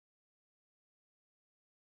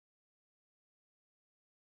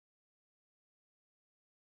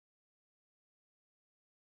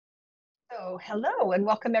Hello and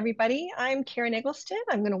welcome everybody. I'm Karen Eggleston.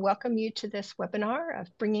 I'm going to welcome you to this webinar of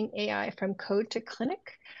bringing AI from code to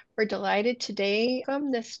clinic. We're delighted today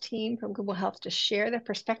from this team from Google Health to share their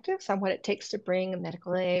perspectives on what it takes to bring a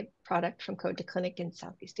medical AI product from code to clinic in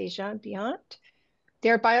Southeast Asia and beyond.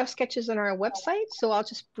 There are bio sketches on our website, so I'll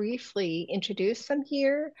just briefly introduce them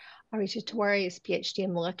here. Arisha Tawari is PhD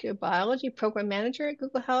in molecular biology program manager at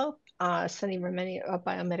Google Health. Sunny Ramani, a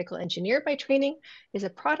biomedical engineer by training, is a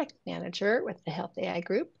product manager with the Health AI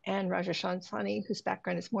Group. And Rajashan Sani, whose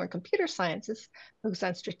background is more in computer sciences, focuses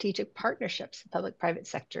on strategic partnerships in public-private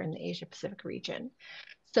sector in the Asia-Pacific region.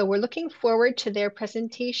 So we're looking forward to their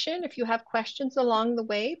presentation. If you have questions along the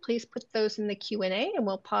way, please put those in the Q&A and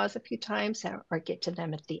we'll pause a few times or get to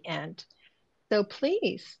them at the end. So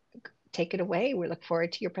please take it away. We look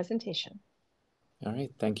forward to your presentation. All right,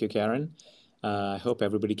 thank you, Karen. I hope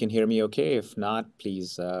everybody can hear me okay. If not,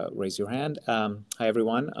 please raise your hand. Hi,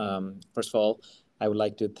 everyone. First of all, I would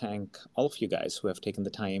like to thank all of you guys who have taken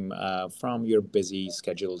the time from your busy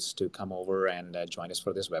schedules to come over and join us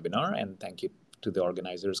for this webinar. And thank you to the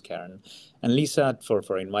organizers, Karen and Lisa,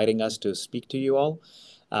 for inviting us to speak to you all.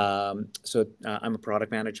 I'm a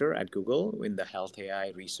product manager at Google in the health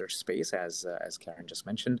AI research space, as Karen just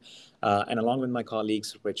mentioned. And along with my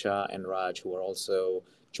colleagues, Richa and Raj, who are also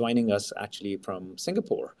joining us actually from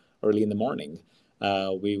Singapore early in the morning.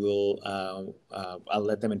 I'll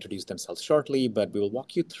let them introduce themselves shortly, but we will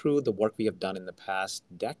walk you through the work we have done in the past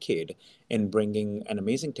decade in bringing an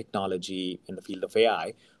amazing technology in the field of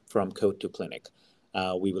AI from code to clinic.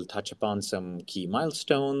 We will touch upon some key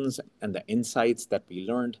milestones and the insights that we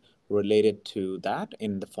learned related to that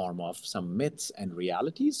in the form of some myths and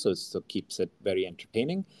realities, so it keeps it very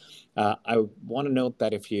entertaining. I want to note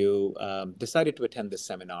that if you decided to attend this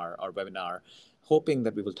seminar or webinar, hoping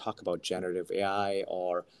that we will talk about generative AI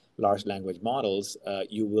or large language models,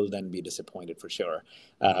 you will then be disappointed for sure,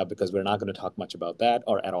 because we're not going to talk much about that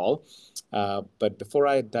or at all. But before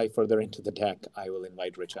I dive further into the deck, I will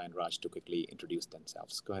invite Richa and Raj to quickly introduce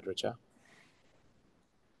themselves. Go ahead, Richa.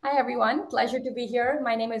 Hi, everyone. Pleasure to be here.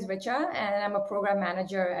 My name is Richa, and I'm a program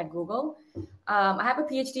manager at Google. I have a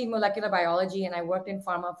PhD in molecular biology, and I worked in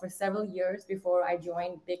pharma for several years before I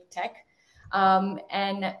joined big tech.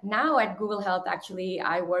 And now at Google Health, actually,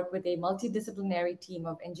 I work with a multidisciplinary team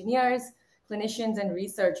of engineers, clinicians, and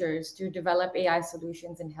researchers to develop AI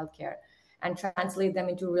solutions in healthcare and translate them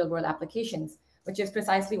into real-world applications, which is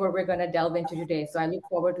precisely what we're going to delve into today. So I look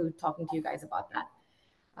forward to talking to you guys about that.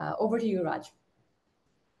 Over to you, Raj.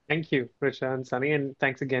 Thank you, Richa and Sunny, and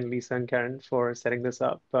thanks again, Lisa and Karen, for setting this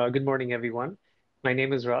up. Good morning, everyone. My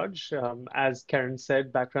name is Raj. As Karen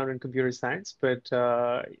said, background in computer science, but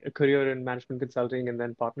a career in management consulting and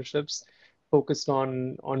then partnerships, focused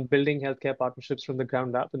on building healthcare partnerships from the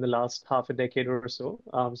ground up in the last half a decade or so.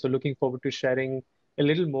 So looking forward to sharing a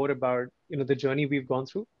little more about the journey we've gone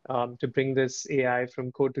through to bring this AI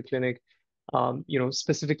from code to clinic.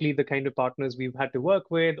 Specifically the kind of partners we've had to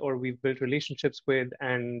work with or we've built relationships with,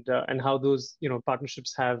 and how those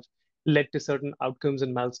partnerships have led to certain outcomes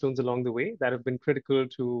and milestones along the way that have been critical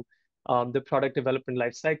to the product development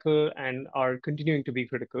life cycle and are continuing to be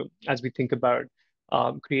critical as we think about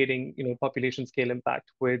creating population scale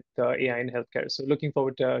impact with AI in healthcare. So looking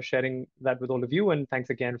forward to sharing that with all of you, and thanks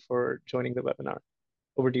again for joining the webinar.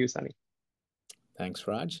 Over to you, Sunny. Thanks,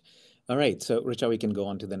 Raj. All right, so Richa, we can go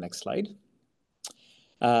on to the next slide.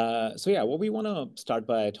 What we want to start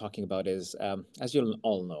by talking about is, as you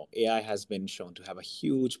all know, AI has been shown to have a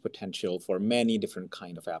huge potential for many different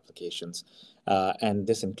kind of applications. And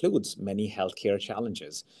this includes many healthcare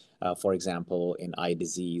challenges. For example, in eye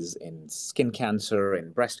disease, in skin cancer,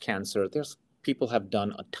 in breast cancer, people have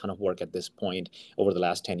done a ton of work at this point over the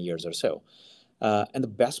last 10 years or so. And the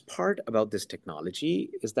best part about this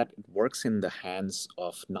technology is that it works in the hands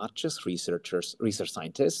of not just research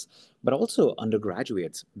scientists, but also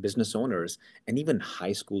undergraduates, business owners, and even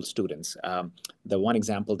high school students. The one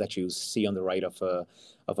example that you see on the right of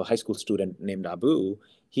a high school student named Abu,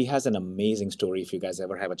 he has an amazing story. If you guys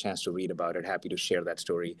ever have a chance to read about it, happy to share that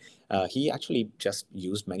story. He actually just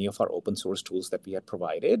used many of our open source tools that we had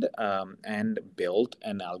provided and built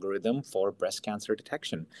an algorithm for breast cancer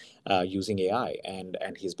detection using AI. And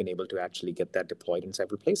he's been able to actually get that deployed in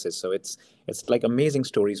several places. So it's like amazing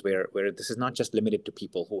stories where this is not just limited to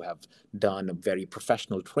people who have done a very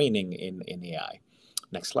professional training in AI.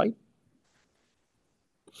 Next slide.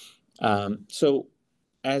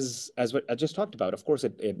 As what I just talked about, of course,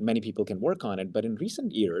 many people can work on it, but in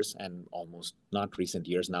recent years, and almost not recent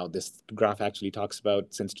years now, this graph actually talks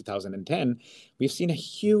about since 2010, we've seen a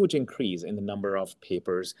huge increase in the number of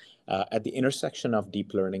papers at the intersection of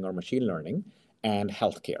deep learning or machine learning and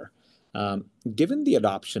healthcare. Given the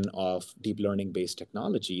adoption of deep learning-based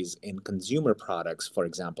technologies in consumer products, for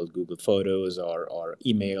example, Google Photos or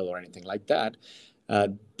email or anything like that,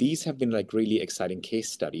 these have been like really exciting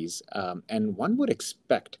case studies. And one would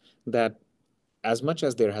expect that as much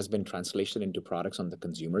as there has been translation into products on the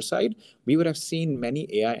consumer side, we would have seen many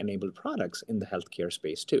AI-enabled products in the healthcare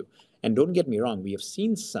space too. And don't get me wrong, we have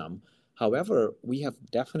seen some. However, we have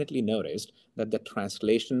definitely noticed that the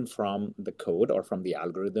translation from the code or from the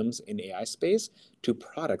algorithms in AI space to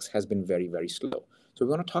products has been very, very slow. So we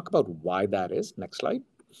want to talk about why that is. Next slide.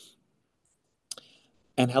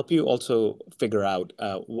 And help you also figure out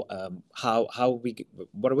how we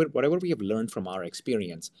whatever we have learned from our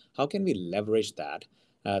experience, how can we leverage that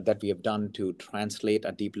we have done to translate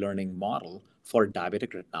a deep learning model for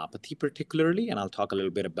diabetic retinopathy particularly, and I'll talk a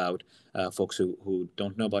little bit about folks who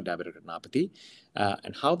don't know about diabetic retinopathy,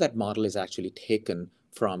 and how that model is actually taken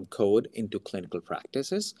from code into clinical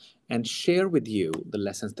practices, and share with you the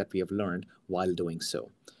lessons that we have learned while doing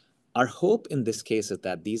so. Our hope in this case is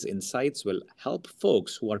that these insights will help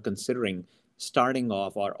folks who are considering starting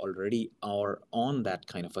off or already are on that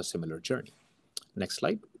kind of a similar journey. Next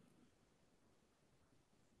slide.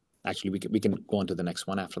 Actually, we can go on to the next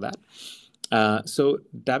one after that. So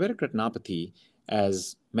diabetic retinopathy,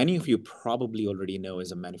 as many of you probably already know,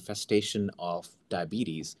 is a manifestation of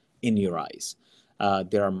diabetes in your eyes.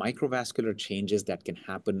 There are microvascular changes that can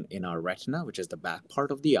happen in our retina, which is the back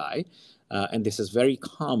part of the eye. And this is very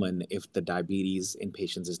common if the diabetes in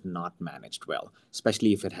patients is not managed well,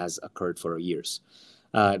 especially if it has occurred for years.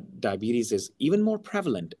 Diabetes is even more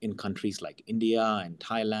prevalent in countries like India and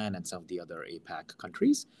Thailand and some of the other APAC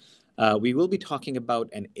countries. We will be talking about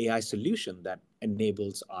an AI solution that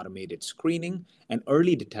enables automated screening and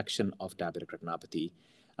early detection of diabetic retinopathy.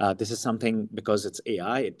 This is something, because it's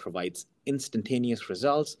AI, it provides instantaneous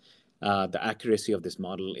results. The accuracy of this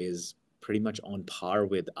model is pretty much on par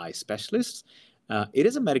with eye specialists. It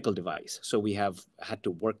is a medical device, so we have had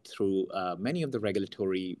to work through many of the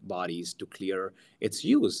regulatory bodies to clear its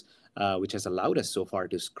use, which has allowed us so far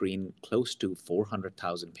to screen close to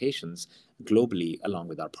 400,000 patients globally along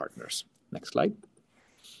with our partners. Next slide.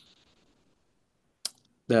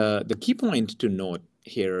 The key point to note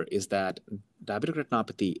here is that diabetic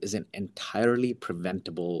retinopathy is an entirely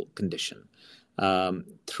preventable condition.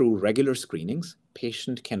 Through regular screenings,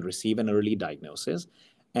 patient can receive an early diagnosis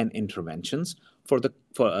and interventions for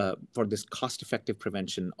this cost-effective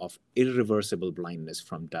prevention of irreversible blindness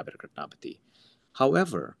from diabetic retinopathy.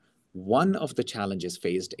 However, one of the challenges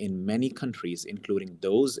faced in many countries, including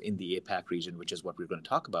those in the APAC region, which is what we're going to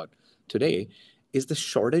talk about today, is the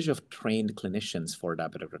shortage of trained clinicians for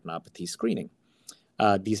diabetic retinopathy screening.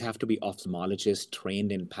 These have to be ophthalmologists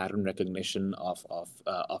trained in pattern recognition of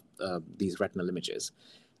these retinal images.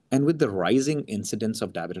 And with the rising incidence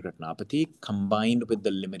of diabetic retinopathy, combined with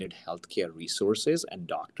the limited healthcare resources and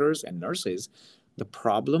doctors and nurses, the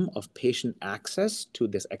problem of patient access to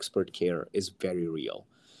this expert care is very real.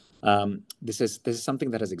 This is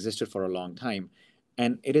something that has existed for a long time.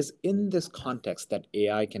 And it is in this context that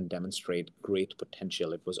AI can demonstrate great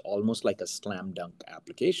potential. It was almost like a slam dunk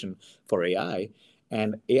application for AI.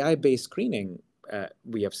 And AI-based screening,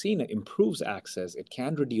 we have seen it improves access, it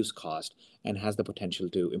can reduce cost, and has the potential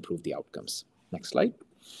to improve the outcomes. Next slide.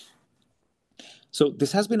 So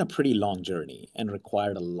this has been a pretty long journey and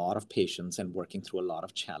required a lot of patience and working through a lot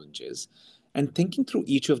of challenges. And thinking through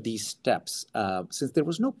each of these steps, since there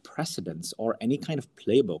was no precedence or any kind of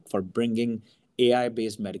playbook for bringing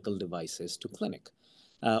AI-based medical devices to clinic,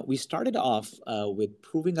 we started off with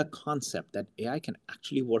proving a concept that AI can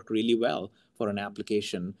actually work really well for an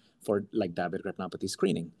application for like diabetic retinopathy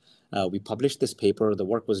screening. We published this paper. The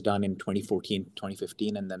work was done in 2014,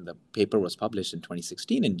 2015, and then the paper was published in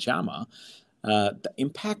 2016 in JAMA. The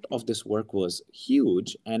impact of this work was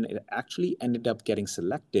huge, and it actually ended up getting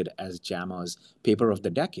selected as JAMA's paper of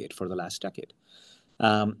the decade for the last decade.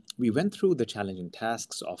 We went through the challenging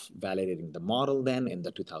tasks of validating the model then in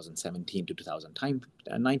the 2017 to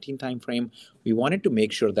 2019 timeframe. We wanted to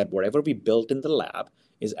make sure that whatever we built in the lab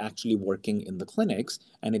is actually working in the clinics,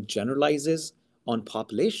 and it generalizes on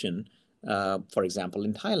population. For example,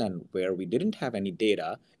 in Thailand, where we didn't have any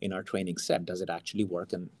data in our training set, does it actually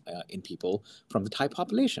work in people from the Thai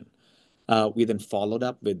population? We then followed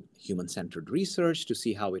up with human-centered research to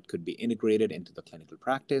see how it could be integrated into the clinical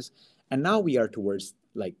practice. And now we are towards,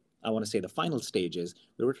 like, I want to say the final stages,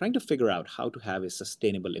 where we're trying to figure out how to have a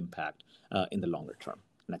sustainable impact in the longer term.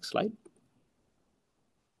 Next slide.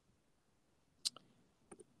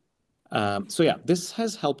 So yeah, this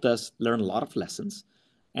has helped us learn a lot of lessons,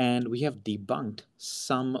 and we have debunked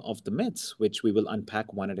some of the myths, which we will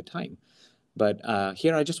unpack one at a time. But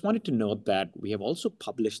here, I just wanted to note that we have also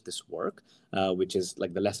published this work, which is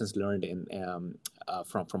like the lessons learned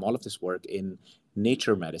from all of this work in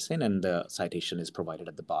Nature Medicine, and the citation is provided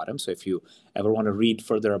at the bottom. So if you ever want to read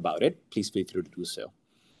further about it, please feel free to do so.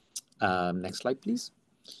 Next slide, please.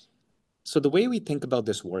 So the way we think about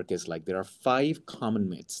this work is like there are 5 common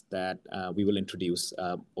myths that we will introduce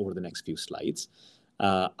over the next few slides.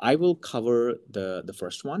 I will cover the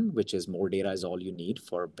first one, which is more data is all you need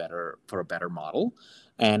for a better model.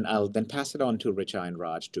 And I'll then pass it on to Richa and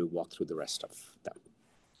Raj to walk through the rest of that.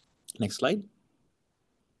 Next slide.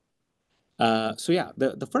 So yeah,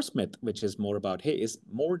 the first myth, which is more about, hey, is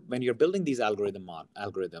more when you're building these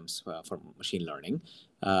algorithms for machine learning,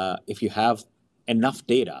 if you have enough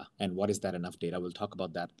data, and what is that enough data? We'll talk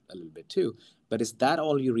about that a little bit too. But is that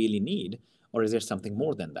all you really need, or is there something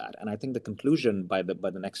more than that? And I think the conclusion by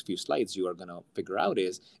the next few slides you are going to figure out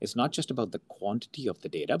is it's not just about the quantity of the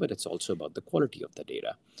data, but it's also about the quality of the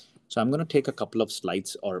data. So I'm going to take a couple of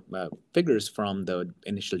slides or figures from the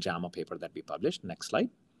initial JAMA paper that we published. Next slide.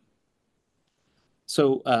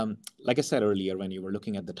 So like I said earlier, when you were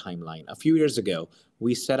looking at the timeline, a few years ago,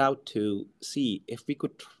 we set out to see if we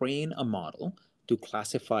could train a model to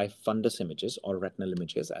classify fundus images or retinal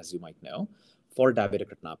images, as you might know, for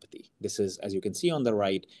diabetic retinopathy. This is, as you can see on the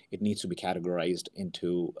right, it needs to be categorized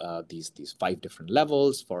into these 5 different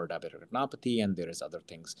levels for diabetic retinopathy, and there is other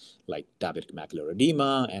things like diabetic macular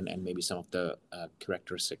edema and maybe some of the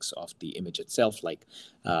characteristics of the image itself, like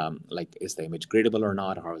is the image gradable or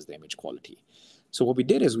not, or how is the image quality. So what we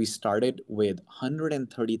did is we started with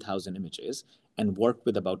 130,000 images and worked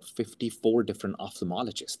with about 54 different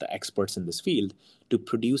ophthalmologists, the experts in this field, to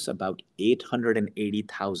produce about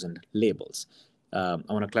 880,000 labels. I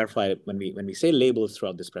want to clarify, when we say labels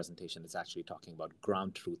throughout this presentation, it's actually talking about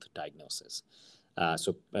ground truth diagnosis.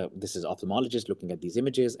 So this is ophthalmologists looking at these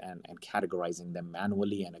images and categorizing them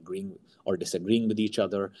manually and agreeing or disagreeing with each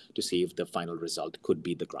other to see if the final result could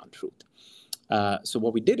be the ground truth. So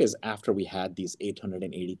what we did is, after we had these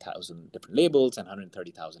 880,000 different labels and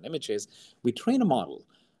 130,000 images, we trained a model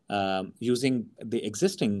using the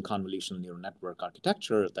existing convolutional neural network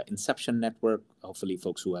architecture, the Inception network. Hopefully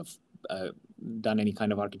folks who have done any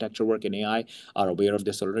kind of architecture work in AI are aware of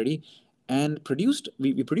this already. And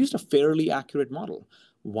we produced a fairly accurate model,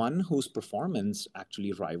 one whose performance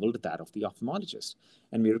actually rivaled that of the ophthalmologist.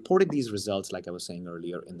 And we reported these results, like I was saying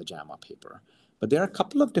earlier, in the JAMA paper. But there are a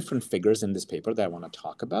couple of different figures in this paper that I want to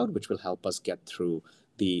talk about, which will help us get through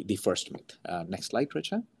the first myth. Next slide,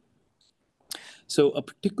 Richa. So a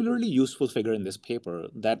particularly useful figure in this paper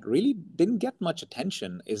that really didn't get much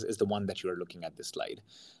attention is the one that you're looking at this slide.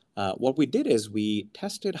 What we did is we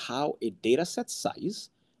tested how a data set size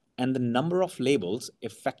and the number of labels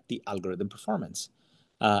affect the algorithm performance.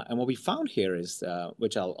 And what we found here is,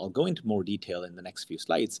 which I'll go into more detail in the next few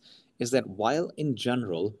slides, is that while in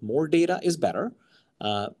general more data is better,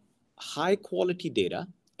 high quality data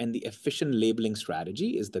and the efficient labeling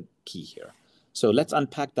strategy is the key here. So let's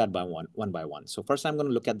unpack that one by one. So first I'm going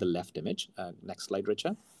to look at the left image. Next slide,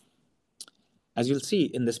 Richa. As you'll see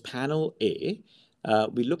in this panel A,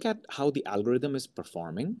 we look at how the algorithm is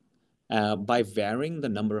performing by varying the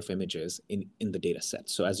number of images in the data set.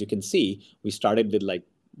 So as you can see, we started with like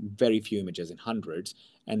very few images in hundreds,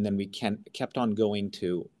 and then we kept on going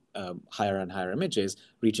to higher and higher images,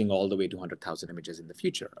 reaching all the way to 100,000 images in the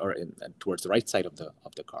future, or towards the right side of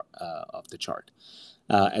the chart.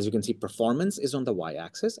 As you can see, performance is on the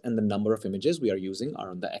y-axis, and the number of images we are using are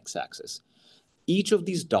on the x-axis. Each of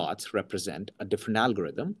these dots represent a different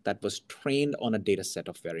algorithm that was trained on a data set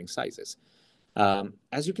of varying sizes.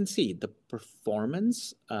 As you can see, the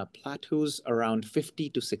performance plateaus around 50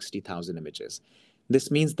 to 60,000 images.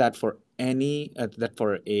 This means that for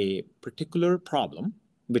a particular problem,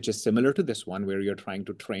 which is similar to this one, where you're trying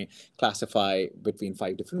to classify between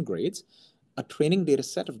 5 different grades, a training data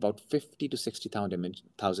set of about 50 to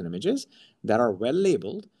 60,000 images that are well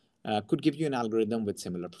labeled could give you an algorithm with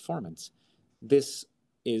similar performance. This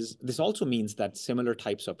also means that similar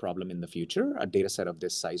types of problem in the future, a data set of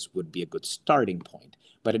this size would be a good starting point,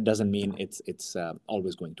 but it doesn't mean it's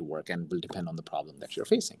always going to work, and will depend on the problem that you're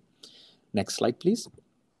facing. Next slide, please.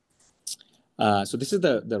 So this is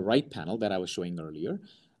the right panel that I was showing earlier.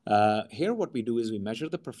 Here what we do is we measure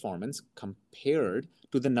the performance compared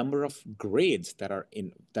to the number of grades that are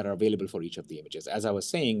available for each of the images. As I was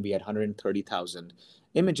saying, we had 130,000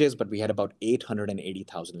 images, but we had about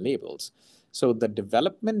 880,000 labels. So the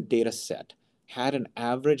development data set had an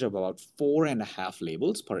average of about 4.5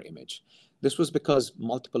 labels per image. This was because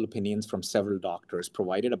multiple opinions from several doctors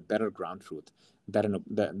provided a better ground truth than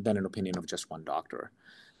an opinion of just one doctor.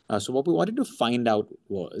 So what we wanted to find out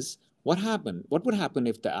was, What happened? What would happen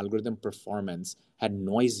if the algorithm performance had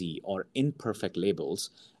noisy or imperfect labels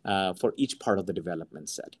for each part of the development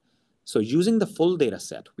set? So using the full data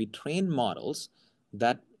set, we trained models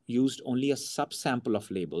that used only a subsample of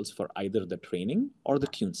labels for either the training or the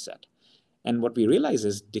tune set. And what we realize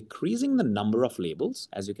is decreasing the number of labels,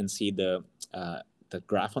 as you can see the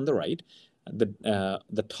graph on the right,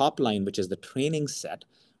 the top line, which is the training set,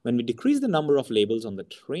 when we decrease the number of labels on the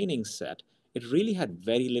training set, it really had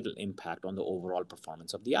very little impact on the overall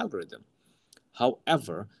performance of the algorithm.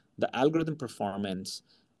 However, the algorithm performance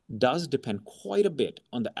does depend quite a bit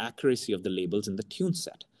on the accuracy of the labels in the tune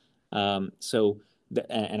set. And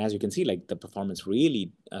as you can see, like the performance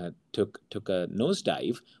really took a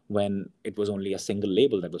nosedive when it was only a single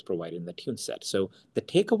label that was provided in the tune set. So the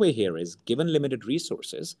takeaway here is, given limited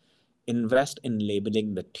resources, invest in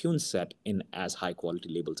labeling the tune set in as high quality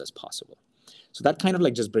labels as possible. So that kind of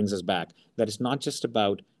like just brings us back that it's not just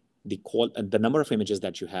about the number of images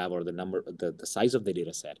that you have or the size of the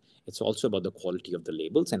data set. It's also about the quality of the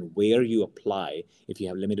labels and where you apply, if you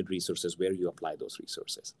have limited resources, where you apply those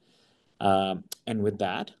resources. And with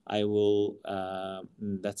that, I will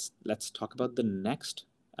let's talk about the next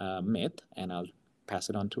myth, and I'll pass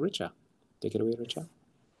it on to Richa. Take it away, Richa.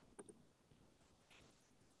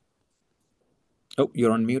 Oh,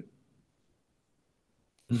 you're on mute.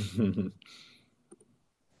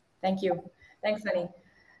 Thank you. Thanks, Sunny.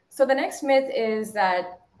 So the next myth is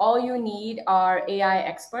that all you need are AI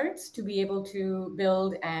experts to be able to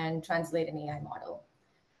build and translate an AI model.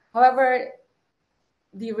 However,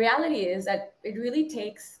 the reality is that it really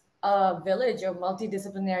takes a village of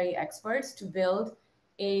multidisciplinary experts to build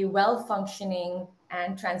a well-functioning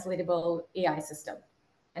and translatable AI system.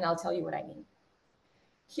 And I'll tell you what I mean.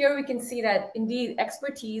 Here we can see that indeed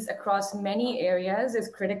expertise across many areas is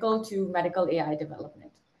critical to medical AI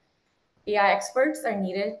development. AI experts are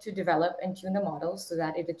needed to develop and tune the model so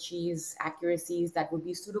that it achieves accuracies that would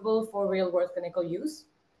be suitable for real-world clinical use.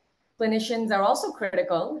 Clinicians are also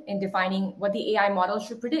critical in defining what the AI model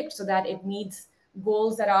should predict so that it meets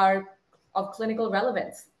goals that are of clinical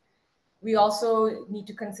relevance. We also need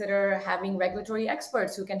to consider having regulatory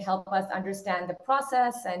experts who can help us understand the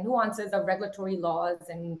process and nuances of regulatory laws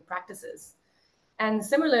and practices. And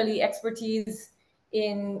similarly, expertise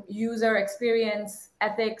in user experience,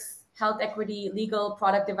 ethics, health equity, legal,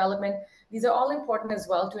 product development, these are all important as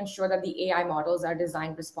well to ensure that the AI models are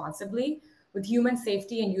designed responsibly with human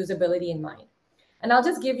safety and usability in mind. And I'll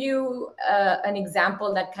just give you an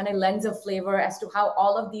example that kind of lends a flavor as to how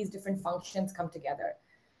all of these different functions come together.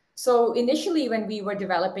 So initially, when we were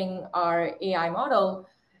developing our AI model,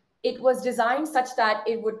 it was designed such that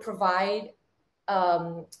it would provide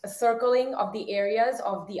a circling of the areas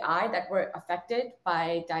of the eye that were affected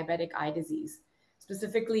by diabetic eye disease,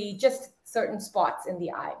 specifically just certain spots in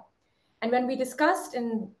the eye. And when we discussed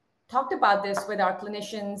and talked about this with our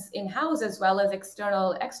clinicians in-house as well as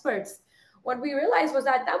external experts, what we realized was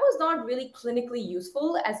that that was not really clinically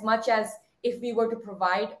useful as much as if we were to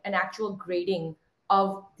provide an actual grading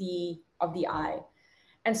of the eye.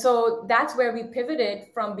 And so that's where we pivoted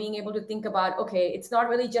from being able to think about, okay, it's not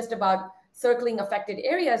really just about circling affected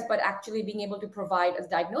areas, but actually being able to provide a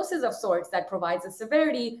diagnosis of sorts that provides a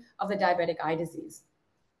severity of the diabetic eye disease.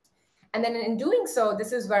 And then in doing so,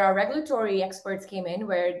 this is where our regulatory experts came in,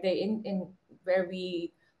 where where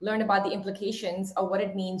we learn about the implications of what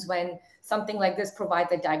it means when something like this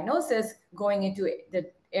provides a diagnosis going into the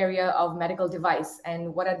area of medical device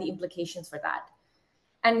and what are the implications for that.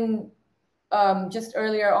 And just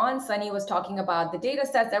earlier on, Sunny was talking about the data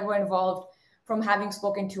sets that were involved. From having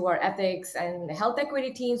spoken to our ethics and health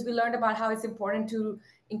equity teams, we learned about how it's important to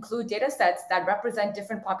include data sets that represent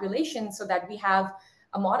different populations so that we have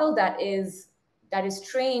a model that is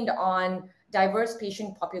trained on diverse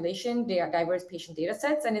patient population, diverse patient data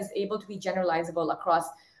sets, and is able to be generalizable across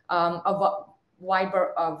a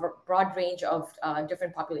broad range of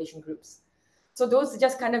different population groups. So those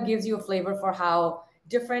just kind of gives you a flavor for how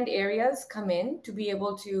different areas come in to be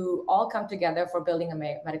able to all come together for building a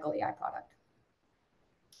medical AI product.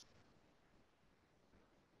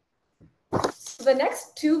 So the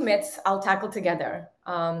next two myths I'll tackle together.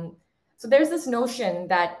 So there's this notion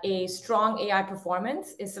that a strong AI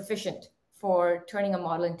performance is sufficient for turning a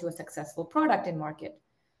model into a successful product in market.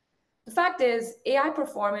 The fact is, AI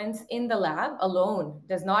performance in the lab alone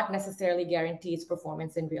does not necessarily guarantee its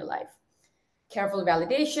performance in real life. Careful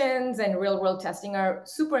validations and real-world testing are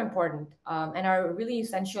super important and are really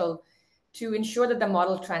essential to ensure that the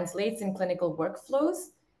model translates in clinical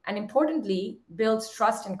workflows and, importantly, builds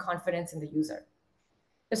trust and confidence in the user.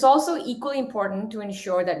 It's also equally important to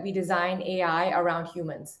ensure that we design AI around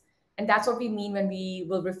humans And that's what we mean when we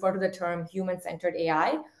will refer to the term human-centered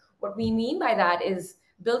AI. What we mean by that is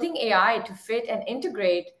building AI to fit and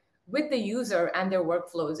integrate with the user and their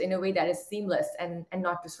workflows in a way that is seamless and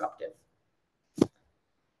not disruptive.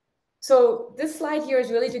 So this slide here is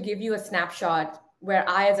really to give you a snapshot where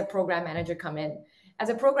I, as a program manager, come in. As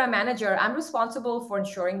a program manager, I'm responsible for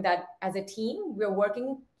ensuring that as a team, we're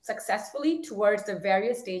working successfully towards the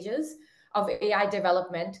various stages of AI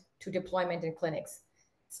development to deployment in clinics,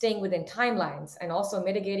 staying within timelines and also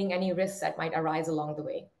mitigating any risks that might arise along the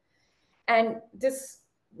way. And this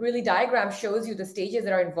really diagram shows you the stages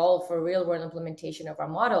that are involved for real-world implementation of our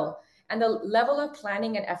model and the level of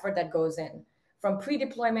planning and effort that goes in, from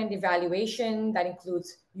pre-deployment evaluation that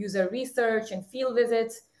includes user research and field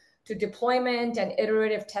visits, to deployment and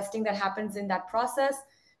iterative testing that happens in that process,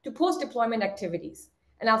 to post-deployment activities.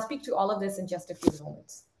 And I'll speak to all of this in just a few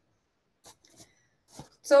moments.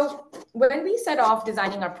 So when we set off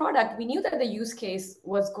designing our product, we knew that the use case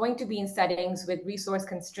was going to be in settings with resource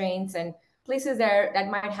constraints and places there that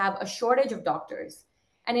might have a shortage of doctors.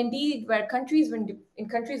 And indeed, in countries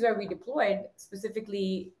where we deployed,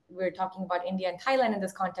 specifically, we're talking about India and Thailand in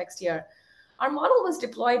this context here, our model was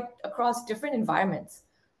deployed across different environments,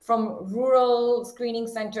 from rural screening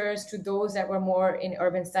centers to those that were more in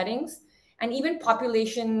urban settings, and even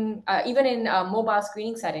in mobile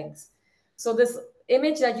screening settings. So this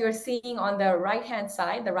image that you're seeing on the right-hand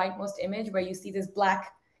side, the rightmost image, where you see this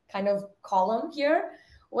black kind of column here,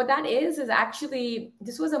 what that is actually,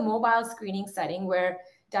 this was a mobile screening setting where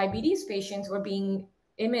diabetes patients were being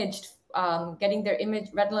imaged, getting their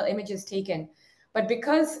retinal images taken. But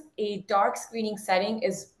because a dark screening setting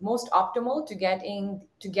is most optimal to getting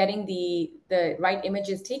the right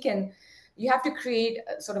images taken, you have to create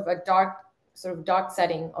a dark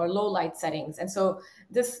setting or low light settings. And so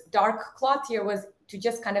this dark cloth here was to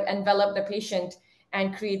just kind of envelop the patient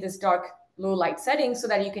and create this dark low light setting so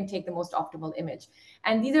that you can take the most optimal image.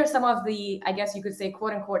 And these are some of the, I guess you could say,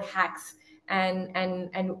 quote unquote, hacks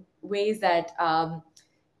and ways that the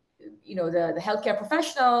healthcare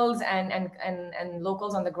professionals and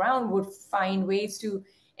locals on the ground would find ways to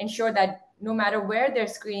ensure that no matter where they're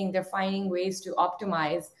screening, they're finding ways to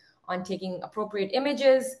optimize on taking appropriate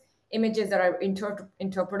images that are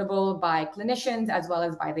interpretable by clinicians as well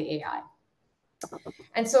as by the AI.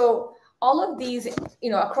 And so all of these,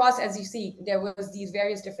 across, as you see, there was these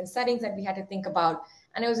various different settings that we had to think about.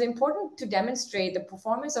 And it was important to demonstrate the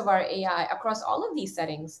performance of our AI across all of these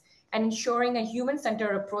settings and ensuring a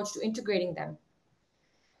human-centered approach to integrating them.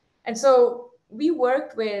 And so we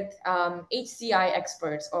worked with HCI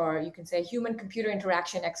experts, or you can say human-computer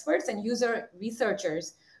interaction experts and user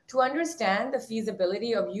researchers to understand the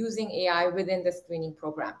feasibility of using AI within the screening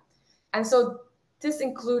program. And so this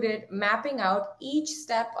included mapping out each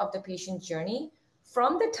step of the patient's journey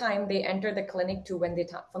from the time they enter the clinic to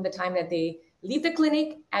from the time that they leave the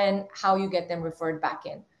clinic and how you get them referred back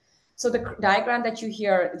in. So the diagram that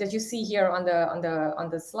you see here on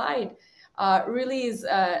the slide really is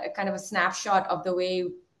a kind of a snapshot of the way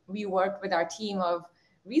we work with our team of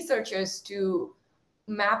researchers to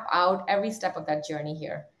map out every step of that journey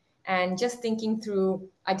here. And just thinking through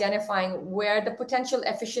identifying where the potential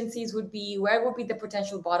efficiencies would be, where would be the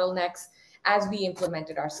potential bottlenecks as we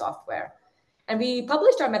implemented our software. And we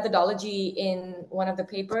published our methodology in one of the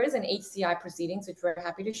papers in HCI proceedings, which we're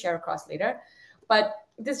happy to share across later. But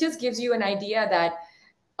this just gives you an idea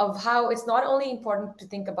of how it's not only important to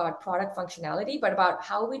think about product functionality, but about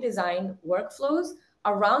how we design workflows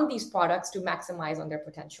around these products to maximize on their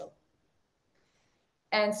potential.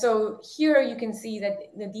 And so here you can see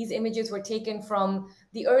that these images were taken from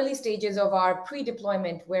the early stages of our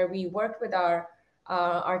pre-deployment, where we worked with our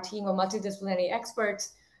team of multidisciplinary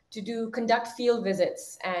experts to conduct field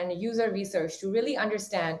visits and user research to really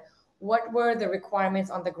understand what were the requirements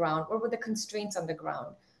on the ground, what were the constraints on the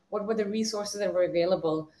ground, what were the resources that were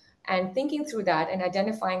available, and thinking through that and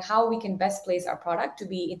identifying how we can best place our product to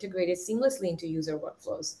be integrated seamlessly into user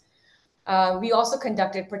workflows. We also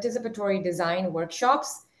conducted participatory design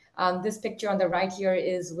workshops. This picture on the right here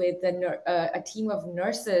is with a team of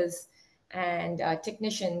nurses and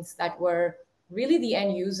technicians that were really the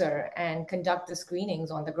end user and conduct the screenings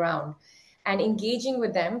on the ground, and engaging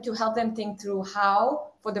with them to help them think through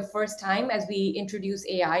how, for the first time, as we introduce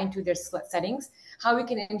AI into their settings, how we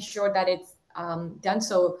can ensure that it's done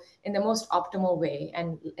so in the most optimal way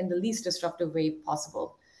and in the least disruptive way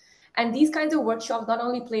possible. And these kinds of workshops not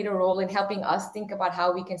only played a role in helping us think about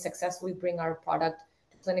how we can successfully bring our product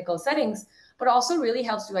to clinical settings, but also really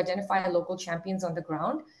helps to identify local champions on the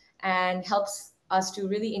ground and helps us to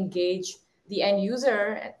really engage the end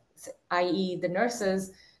user, i.e. the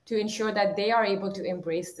nurses, to ensure that they are able to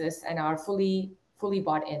embrace this and are fully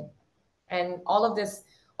bought in. And all of this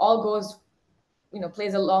all goes,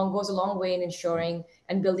 goes a long way in ensuring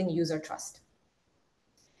and building user trust.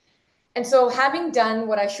 And so having done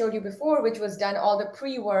what I showed you before, which was done all the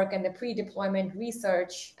pre-work and the pre-deployment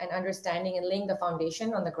research and understanding and laying the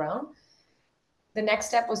foundation on the ground, the next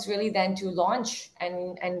step was really then to launch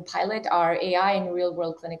and pilot our AI in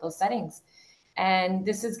real-world clinical settings. And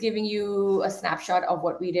this is giving you a snapshot of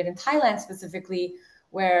what we did in Thailand specifically,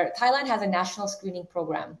 where Thailand has a national screening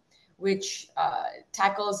program, which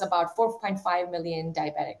tackles about 4.5 million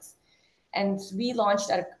diabetics. And we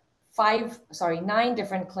launched at 9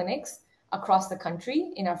 different clinics across the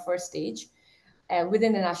country in our first stage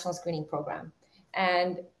within the national screening program.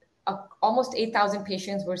 And almost 8,000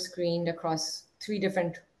 patients were screened across 3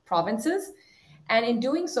 different provinces. And in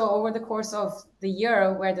doing so, over the course of the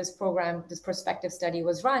year where this prospective study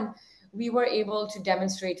was run, we were able to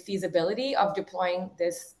demonstrate feasibility of deploying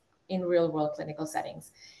this in real-world clinical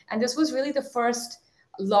settings. And this was really the first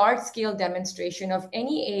large-scale demonstration of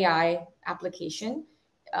any AI application,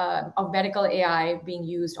 of medical AI being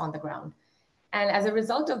used on the ground. And as a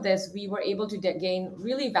result of this, we were able to gain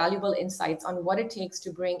really valuable insights on what it takes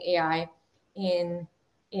to bring AI in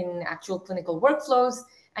actual clinical workflows,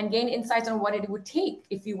 and gain insights on what it would take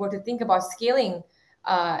if you were to think about scaling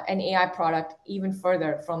an AI product even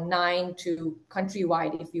further from 9 to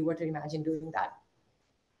countrywide, if you were to imagine doing that.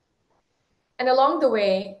 And along the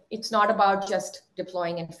way, it's not about just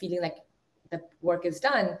deploying and feeling like the work is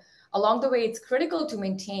done. Along the way, it's critical to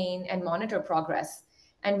maintain and monitor progress.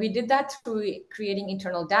 And we did that through creating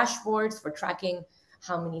internal dashboards for tracking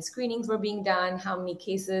how many screenings were being done, how many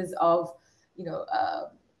cases of,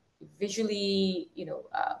 visually,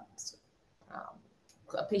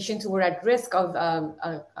 patients who were at risk of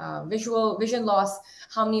vision loss,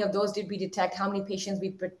 how many of those did we detect, how many patients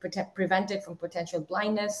we prevented from potential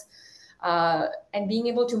blindness. And being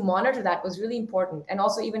able to monitor that was really important. And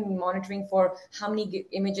also even monitoring for how many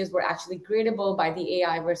images were actually gradable by the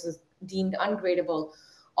AI versus deemed ungradable.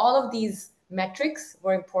 All of these metrics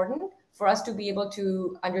were important for us to be able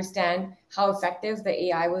to understand how effective the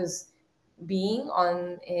AI was being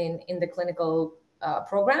in the clinical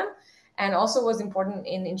program, and also was important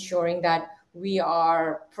in ensuring that we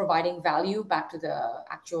are providing value back to the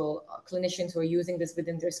actual clinicians who are using this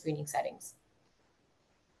within their screening settings.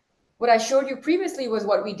 What I showed you previously was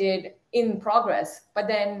what we did in progress, but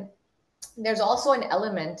then there's also an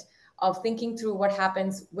element of thinking through what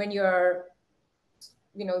happens when you're,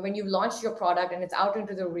 when you've launched your product and it's out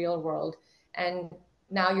into the real world, and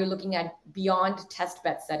now you're looking at beyond test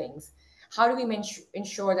bed settings. How do we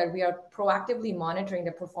ensure that we are proactively monitoring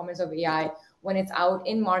the performance of AI when it's out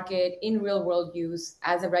in market, in real world use,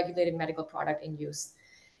 as a regulated medical product in use?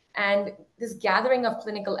 And this gathering of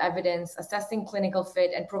clinical evidence, assessing clinical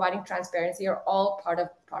fit, and providing transparency are all part of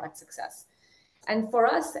product success. And for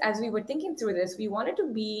us, as we were thinking through this, we wanted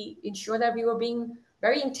to ensure that we were being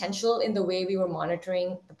very intentional in the way we were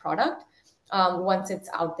monitoring the product once it's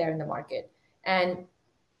out there in the market, and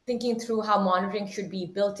thinking through how monitoring should be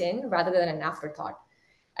built in rather than an afterthought.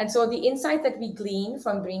 And so the insights that we glean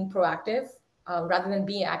from being proactive rather than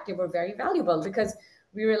being active were very valuable, because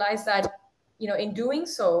we realized that, in doing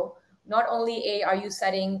so, not only are you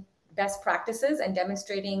setting best practices and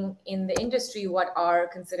demonstrating in the industry what are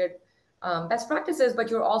considered best practices, but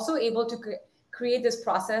you're also able to create this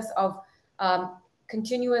process of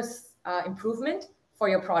continuous improvement for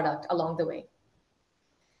your product along the way.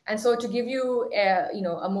 And so to give you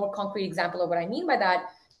a more concrete example of what I mean by that,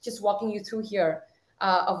 just walking you through here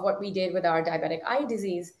of what we did with our diabetic eye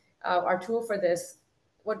disease, our tool for this,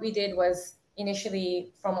 what we did was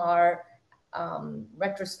initially from our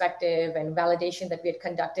retrospective and validation that we had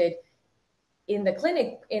conducted in the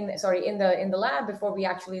clinic, in the lab before we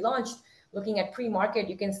actually launched, looking at pre-market,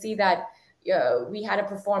 you can see that we had a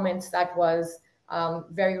performance that was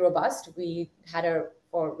very robust. We had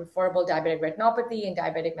for referable diabetic retinopathy and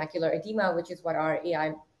diabetic macular edema, which is what our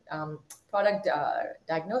AI product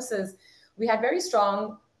diagnoses. We had very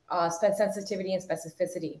strong sensitivity and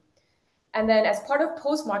specificity. And then as part of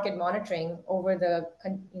post-market monitoring over the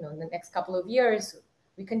next couple of years,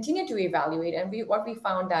 we continued to evaluate. And what we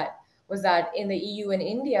found was that in the EU and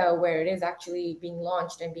India, where it is actually being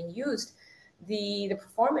launched and being used, the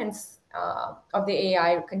performance of the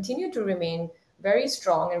AI continued to remain very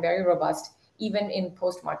strong and very robust, even in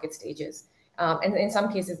post-market stages. And in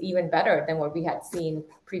some cases, even better than what we had seen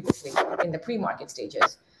previously in the pre-market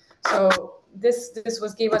stages. So this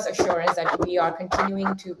gave us assurance that we are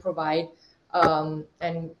continuing to provide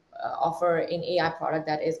and offer an AI product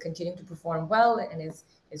that is continuing to perform well and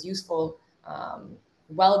is useful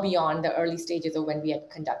well beyond the early stages of when we had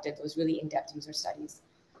conducted those really in-depth user studies.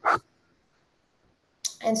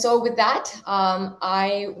 And so with that,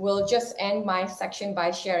 I will just end my section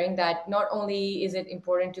by sharing that not only is it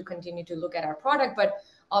important to continue to look at our product, but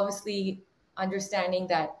obviously understanding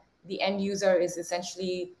that the end user is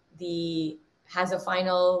essentially has a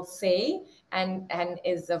final say and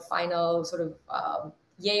is the final sort of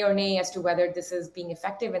yay or nay as to whether this is being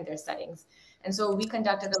effective in their settings. And so we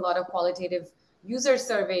conducted a lot of qualitative user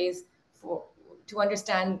surveys to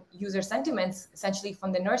understand user sentiments, essentially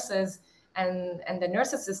from the nurses and the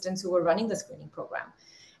nurse assistants who were running the screening program.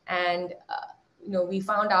 And we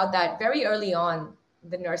found out that very early on,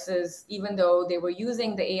 the nurses, even though they were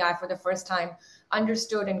using the AI for the first time,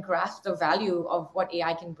 understood and grasped the value of what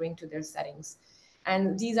AI can bring to their settings.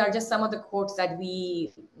 And these are just some of the quotes that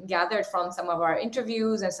we gathered from some of our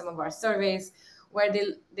interviews and some of our surveys, where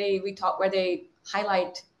they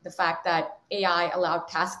highlight the fact that AI allowed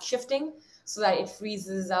task shifting so that it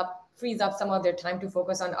frees up some of their time to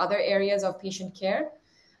focus on other areas of patient care,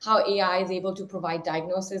 how AI is able to provide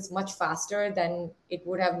diagnosis much faster than it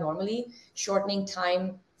would have normally, shortening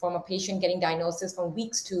time from a patient getting diagnosis from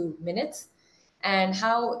weeks to minutes, and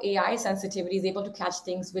how AI sensitivity is able to catch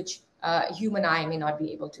things which human eye may not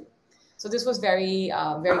be able to. So this was very,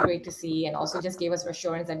 very great to see, and also just gave us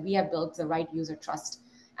assurance that we have built the right user trust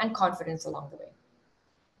and confidence along the way.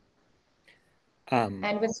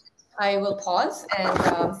 And with I will pause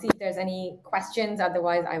and see if there's any questions.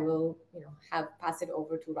 Otherwise, I will, pass it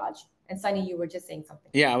over to Raj. And Sunny, you were just saying something.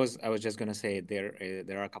 Yeah, I was just going to say there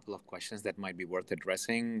are a couple of questions that might be worth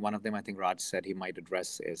addressing. One of them, I think Raj said he might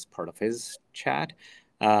address as part of his chat.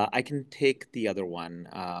 I can take the other one,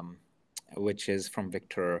 which is from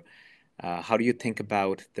Victor. How do you think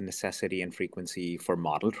about the necessity and frequency for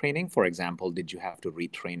model training? For example, did you have to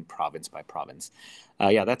retrain province by province?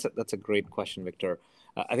 Yeah, that's a great question, Victor.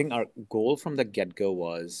 I think our goal from the get-go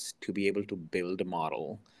was to be able to build a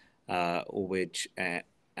model which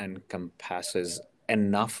encompasses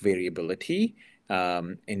enough variability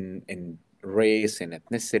in race, in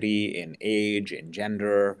ethnicity, in age, in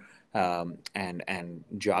gender, and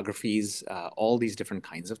geographies, all these different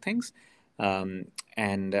kinds of things,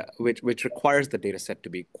 and which requires the data set to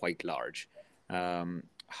be quite large.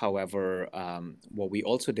 However, what we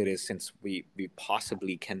also did is, since we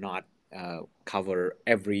possibly cannot cover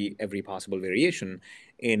every possible variation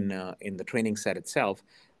in the training set itself,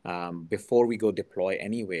 before we go deploy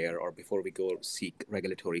anywhere or before we go seek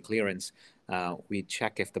regulatory clearance, we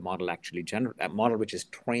check if the model actually a model which is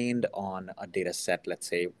trained on a data set, let's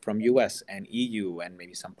say from US and EU and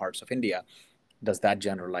maybe some parts of India, does that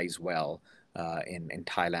generalize well in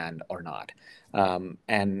Thailand or not?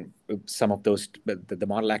 And some of those, the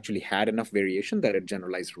model actually had enough variation that it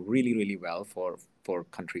generalized really, really well for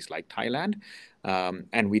countries like Thailand.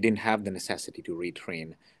 And we didn't have the necessity to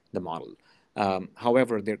retrain the model.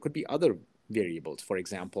 However, there could be other variables. For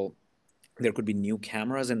example, there could be new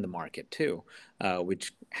cameras in the market too,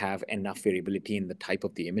 which have enough variability in the type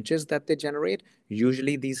of the images that they generate.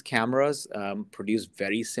 Usually these cameras produce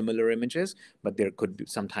very similar images, but there could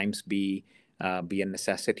sometimes be a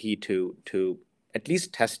necessity to at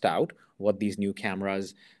least test out what these new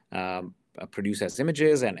cameras produce as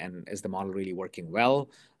images, and is the model really working well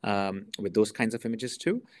with those kinds of images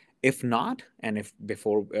too? If not, and if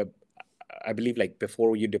before I believe, like,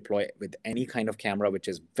 before you deploy with any kind of camera which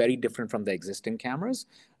is very different from the existing cameras,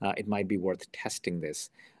 it might be worth testing this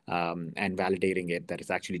and validating it that it's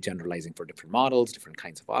actually generalizing for different models, different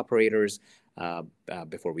kinds of operators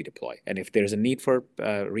before we deploy. And if there's a need for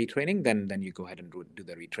retraining, then you go ahead and do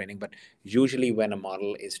the retraining. But usually when a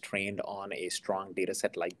model is trained on a strong data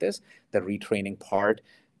set like this, the retraining part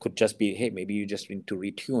could just be, hey, maybe you just need to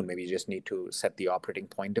retune, maybe you just need to set the operating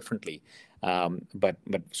point differently. But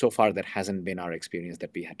so far, that hasn't been our experience that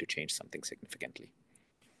we had to change something significantly.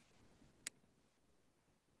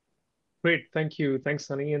 Great, thank you. Thanks,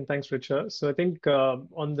 Sunny, and thanks, Richa. So I think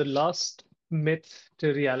on the last myth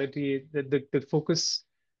to reality, the focus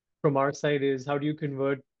from our side is how do you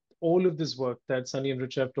convert all of this work that Sunny and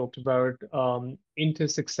Richa have talked about into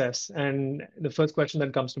success? And the first question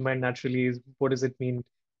that comes to mind naturally is, what does it mean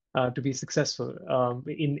to be successful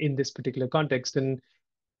in this particular context? And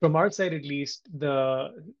from our side, at least, the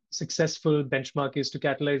successful benchmark is to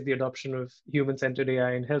catalyze the adoption of human-centered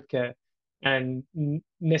AI in healthcare. And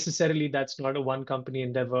necessarily, that's not a one-company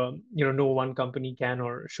endeavor. No one company can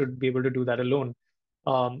or should be able to do that alone.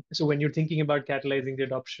 So when you're thinking about catalyzing the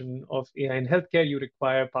adoption of AI in healthcare, you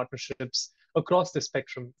require partnerships across the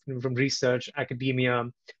spectrum, from research, academia,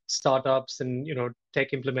 startups, and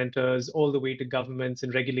tech implementers, all the way to governments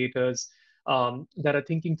and regulators. that are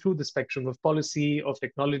thinking through the spectrum of policy, of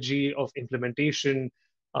technology, of implementation,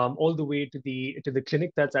 all the way to the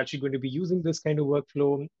clinic that's actually going to be using this kind of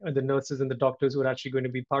workflow, the nurses and the doctors who are actually going to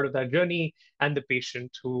be part of that journey, and the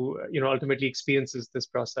patient who ultimately experiences this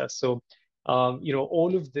process. So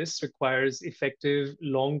all of this requires effective,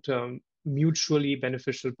 long-term, mutually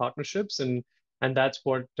beneficial partnerships, and that's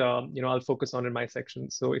what I'll focus on in my section.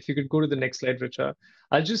 So if you could go to the next slide, Richa.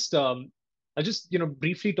 I'll just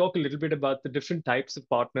briefly talk a little bit about the different types of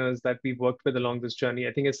partners that we've worked with along this journey.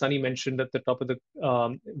 I think as Sunny mentioned at the top of the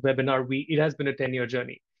webinar, it has been a 10-year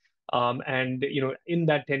journey. And in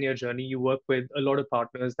that 10-year journey, you work with a lot of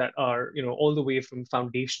partners that are all the way from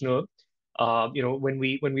foundational. When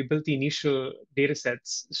we built the initial data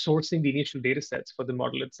sets, sourcing the initial data sets for the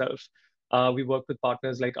model itself, we work with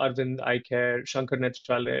partners like Arvind Eye Care, Shankar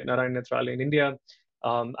Netralaya, Narayan Netralaya in India,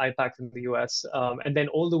 IPAC in the US, and then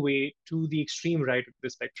all the way to the extreme right of the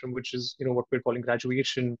spectrum, which is what we're calling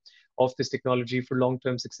graduation of this technology for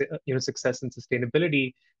long-term success and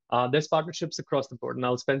sustainability. There's partnerships across the board, and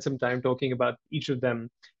I'll spend some time talking about each of them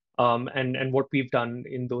and what we've done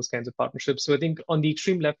in those kinds of partnerships. So I think on the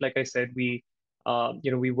extreme left, like I said, we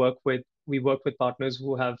work with partners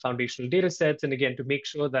who have foundational data sets, and again to make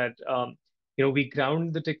sure that we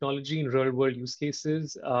ground the technology in real world use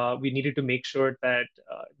cases. We needed to make sure that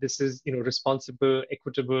this is responsible,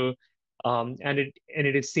 equitable, and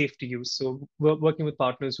it is safe to use. So we're working with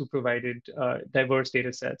partners who provided diverse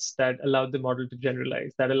data sets that allowed the model to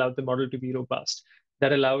generalize, that allowed the model to be robust,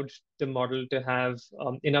 that allowed the model to have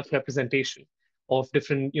enough representation of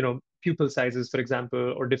different pupil sizes, for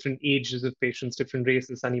example, or different ages of patients, different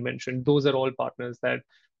races, Sunny mentioned. Those are all partners that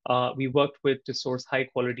we worked with to source high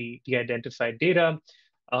quality de-identified data.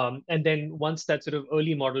 And then once that sort of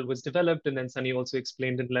early model was developed, and then Sunny also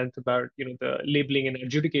explained in length about the labeling and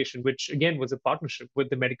adjudication, which again was a partnership with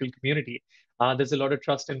the medical community. There's a lot of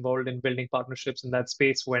trust involved in building partnerships in that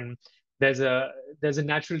space when there's a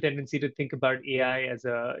natural tendency to think about AI as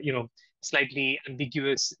a slightly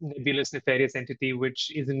ambiguous, nebulous, nefarious entity,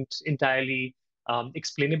 which isn't entirely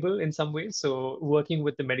explainable in some ways. So working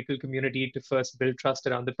with the medical community to first build trust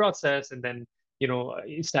around the process, and then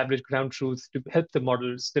establish ground truth to help the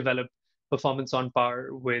models develop performance on par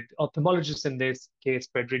with ophthalmologists in this case,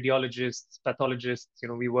 but radiologists, pathologists.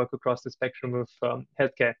 We work across the spectrum of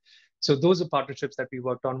healthcare. So those are partnerships that we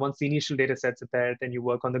worked on. Once the initial data sets are there, then you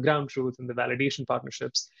work on the ground truth and the validation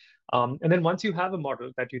partnerships. And then once you have a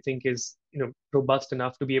model that you think is robust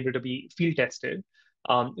enough to be able to be field tested,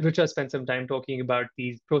 Richa spent some time talking about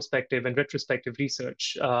these prospective and retrospective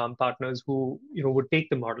research partners who would take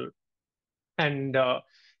the model and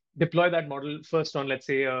deploy that model first on, let's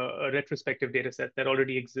say, a retrospective data set that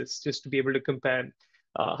already exists, just to be able to compare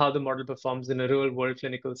how the model performs in a real world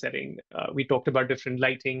clinical setting. We talked about different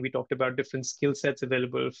lighting. We talked about different skill sets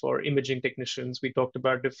available for imaging technicians. We talked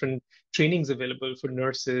about different trainings available for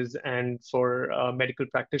nurses and for medical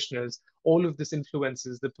practitioners. All of this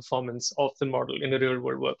influences the performance of the model in a real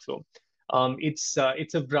world workflow. It's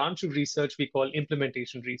a branch of research we call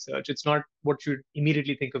implementation research. It's not what you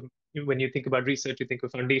immediately think of when you think about research. You think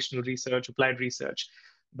of foundational research, applied research.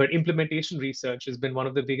 But implementation research has been one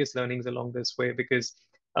of the biggest learnings along this way, because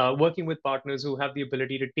working with partners who have the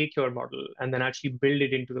ability to take your model and then actually build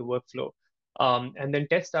it into the workflow, and then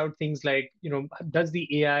test out things like, does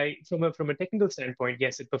the AI, from a technical standpoint,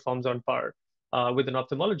 yes, it performs on par with an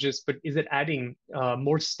ophthalmologist, but is it adding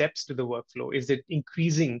more steps to the workflow? Is it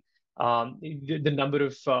increasing the number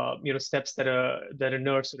of steps that a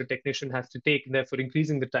nurse or a technician has to take, and therefore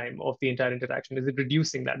increasing the time of the entire interaction? Is it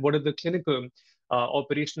reducing that? What are the clinical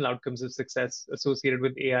operational outcomes of success associated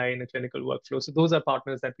with AI in a clinical workflow? So those are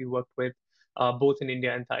partners that we worked with both in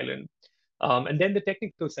India and Thailand. And then the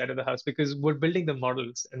technical side of the house, because we're building the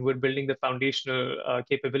models and we're building the foundational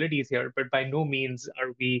capabilities here, but by no means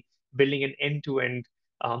are we building an end-to-end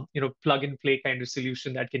plug and play kind of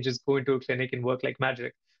solution that can just go into a clinic and work like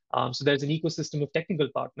magic. So there's an ecosystem of technical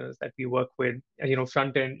partners that we work with,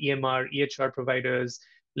 front-end EMR, EHR providers,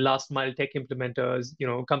 last mile tech implementers,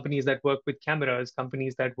 companies that work with cameras,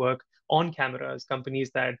 companies that work on cameras, companies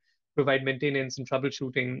that provide maintenance and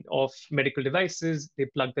troubleshooting of medical devices. They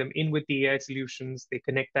plug them in with the AI solutions. They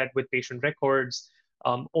connect that with patient records.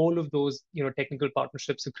 All of those, technical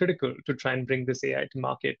partnerships are critical to try and bring this AI to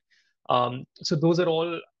market. So those are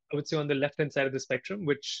all, I would say, on the left-hand side of the spectrum,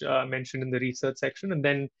 which I mentioned in the research section. And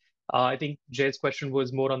then I think Jay's question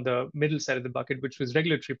was more on the middle side of the bucket, which was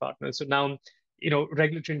regulatory partners. So now,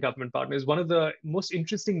 regulatory and government partners. One of the most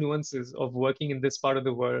interesting nuances of working in this part of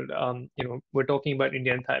the world, we're talking about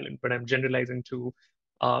India and Thailand, but I'm generalizing to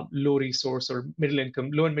low resource or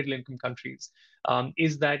low and middle income countries,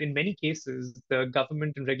 is that in many cases, the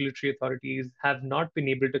government and regulatory authorities have not been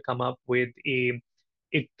able to come up with a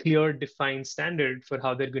clear, defined standard for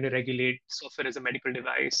how they're going to regulate software as a medical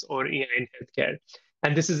device or AI in healthcare.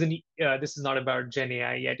 And this is not about Gen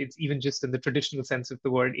AI yet. It's even just in the traditional sense of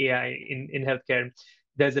the word AI in healthcare.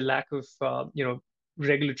 There's a lack of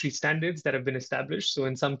regulatory standards that have been established. So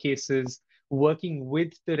in some cases, working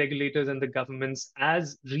with the regulators and the governments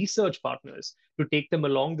as research partners to take them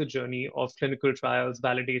along the journey of clinical trials,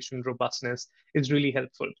 validation, robustness is really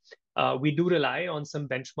helpful. We do rely on some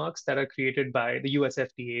benchmarks that are created by the US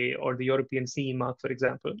FDA or the European CE mark, for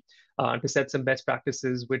example, to set some best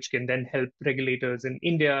practices, which can then help regulators in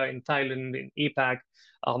India, in Thailand, in APAC,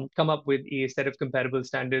 come up with a set of comparable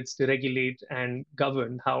standards to regulate and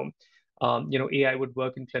govern how AI would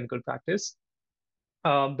work in clinical practice.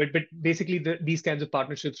 But basically, these kinds of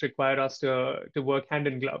partnerships require us to work hand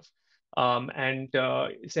in glove, and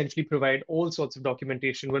essentially provide all sorts of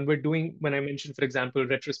documentation. When I mentioned, for example,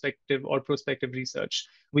 retrospective or prospective research,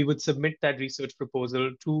 we would submit that research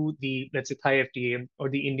proposal to the, let's say, Thai FDA or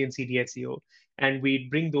the Indian CDSCO, and we'd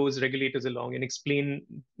bring those regulators along and explain,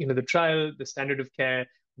 the trial, the standard of care,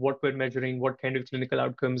 what we're measuring, what kind of clinical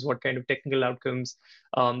outcomes, what kind of technical outcomes,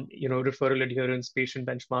 referral adherence, patient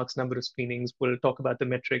benchmarks, number of screenings. We'll talk about the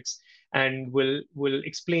metrics, and we'll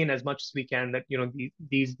explain as much as we can that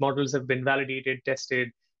these models have been validated, tested,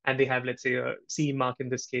 and they have, let's say, a CE mark in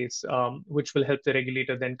this case, which will help the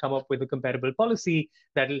regulator then come up with a comparable policy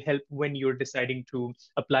that will help when you're deciding to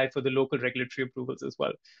apply for the local regulatory approvals as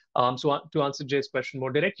well. So to answer Jay's question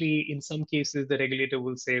more directly, in some cases, the regulator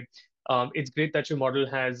will say, it's great that your model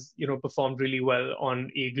has, performed really well on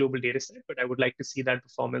a global data set, but I would like to see that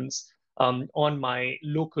performance on my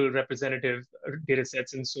local representative data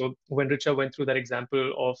sets. And so when Richa went through that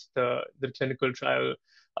example of the clinical trial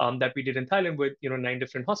that we did in Thailand with 9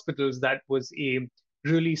 different hospitals, that was a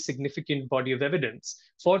really significant body of evidence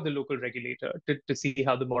for the local regulator to see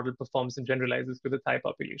how the model performs and generalizes to the Thai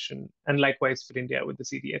population, and likewise for India with the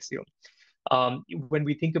CDSCO. When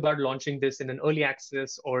we think about launching this in an early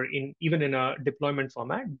access or even in a deployment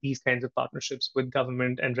format, these kinds of partnerships with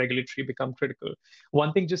government and regulatory become critical.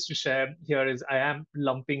 One thing just to share here is I am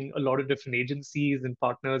lumping a lot of different agencies and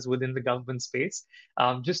partners within the government space.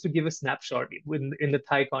 Just to give a snapshot, in the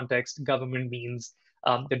Thai context, government means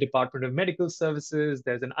the Department of Medical Services.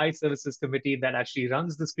 There's an eye services committee that actually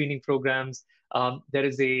runs the screening programs. There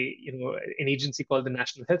is an agency called the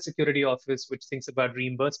National Health Security Office, which thinks about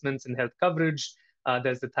reimbursements and health coverage.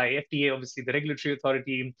 There's the Thai FDA, obviously the regulatory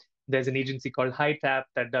authority. There's an agency called HITAP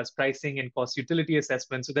that does pricing and cost utility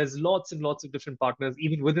assessment. So there's lots and lots of different partners,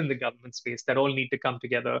 even within the government space, that all need to come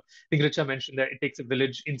together. I think Richa mentioned that it takes a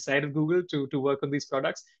village inside of Google to work on these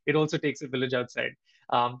products. It also takes a village outside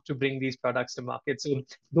to bring these products to market. So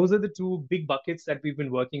those are the 2 big buckets that we've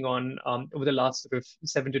been working on over the last sort of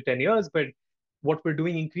 7 to 10 years. But what we're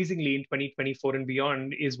doing increasingly in 2024 and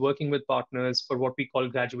beyond is working with partners for what we call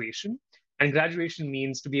graduation. And graduation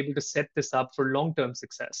means to be able to set this up for long-term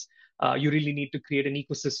success. You really need to create an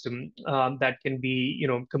ecosystem that can be,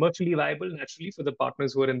 commercially viable naturally for the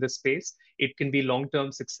partners who are in this space. It can be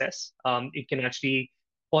long-term success. It can actually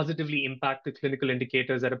positively impact the clinical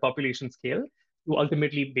indicators at a population scale to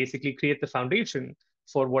ultimately basically create the foundation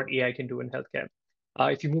for what AI can do in healthcare.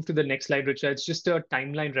 If you move to the next slide, Richard, it's just a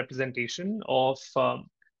timeline representation of the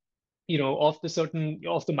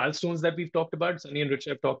milestones that we've talked about, Sunny and Rich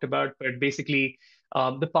have talked about, but basically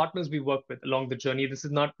the partners we work with along the journey. This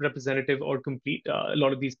is not representative or complete. A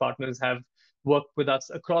lot of these partners have worked with us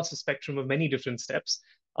across a spectrum of many different steps.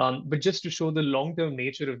 But just to show the long-term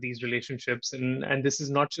nature of these relationships, and this is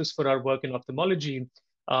not just for our work in ophthalmology.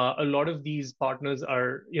 A lot of these partners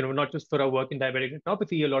are, not just for our work in diabetic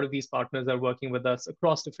retinopathy, a lot of these partners are working with us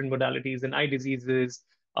across different modalities and eye diseases.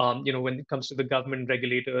 When it comes to the government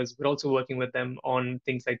regulators, we're also working with them on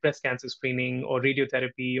things like breast cancer screening or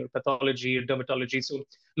radiotherapy or pathology or dermatology. So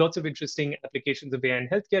lots of interesting applications of AI in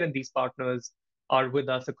healthcare, and these partners are with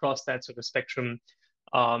us across that sort of spectrum.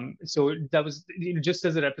 So that was just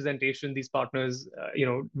as a representation, these partners,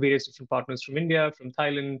 various different partners from India, from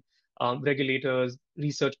Thailand, regulators,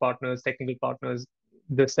 research partners, technical partners.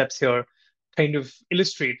 The steps here kind of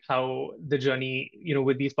illustrate how the journey,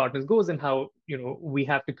 with these partners goes, and how, we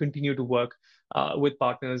have to continue to work with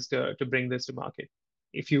partners to bring this to market.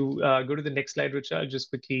 If you go to the next slide, Rich, I'll just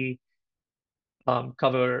quickly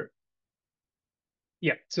cover.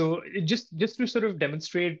 Yeah, so just to sort of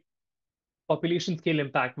demonstrate population scale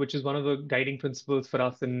impact, which is one of the guiding principles for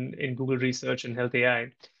us in Google Research and Health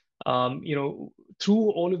AI.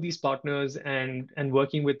 through all of these partners and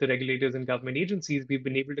working with the regulators and government agencies, we've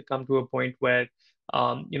been able to come to a point where,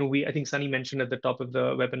 I think Sunny mentioned at the top of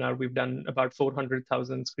the webinar, we've done about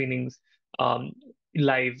 400,000 screenings um,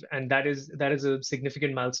 live, and that is a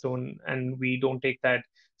significant milestone, and we don't take that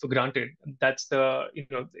for granted. That's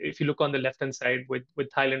if you look on the left-hand side with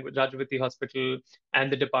Thailand, with Rajavati Hospital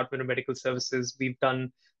and the Department of Medical Services, in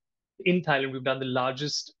Thailand, we've done the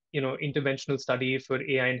largest, interventional study for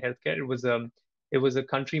AI in healthcare. It was a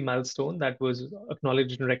country milestone that was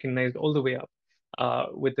acknowledged and recognized all the way up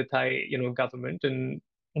with the Thai, government, and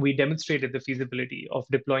we demonstrated the feasibility of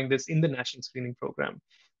deploying this in the national screening program.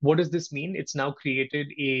 What does this mean? It's now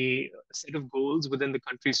created a set of goals within the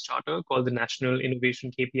country's charter called the National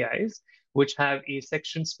Innovation KPIs, which have a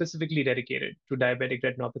section specifically dedicated to diabetic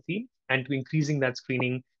retinopathy and to increasing that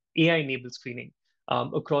screening, AI-enabled screening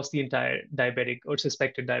across the entire diabetic or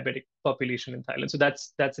suspected diabetic population in Thailand. So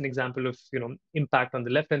that's an example of impact on the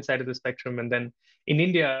left-hand side of the spectrum. And then in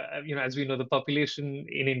India, as we know, the population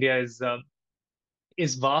in India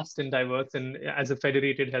is vast and diverse, and as a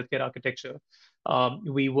federated healthcare architecture,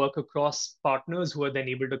 we work across partners who are then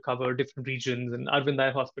able to cover different regions. And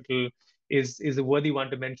Arvind Hospital is a worthy one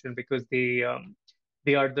to mention because they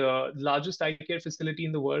are the largest eye care facility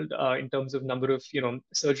in the world in terms of number of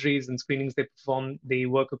surgeries and screenings they perform. They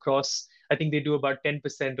work across. I think they do about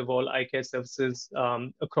 10% of all eye care services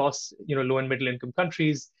across low and middle income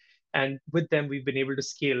countries. And with them, we've been able to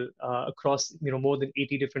scale across more than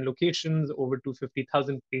 80 different locations, over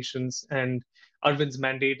 250,000 patients. And Arvind's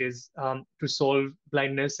mandate is to solve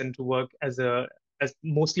blindness and to work as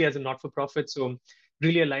mostly as a not-for-profit. So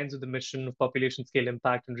really aligns with the mission of population scale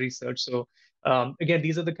impact and research. So again,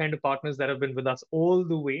 these are the kind of partners that have been with us all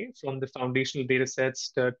the way from the foundational data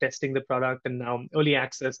sets to testing the product and now early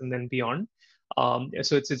access and then beyond.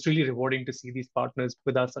 So it's really rewarding to see these partners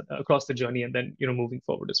with us across the journey and then moving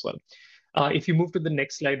forward as well. If you move to the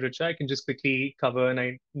next slide, Richa, I can just quickly cover, and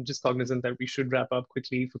I'm just cognizant that we should wrap up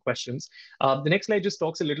quickly for questions. The next slide just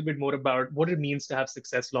talks a little bit more about what it means to have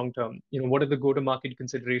success long term. What are the go-to-market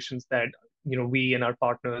considerations that we and our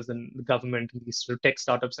partners and the government and these sort of tech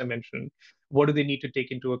startups I mentioned, what do they need to take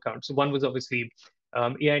into account? So one was obviously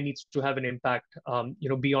AI needs to have an impact,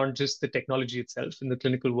 beyond just the technology itself in the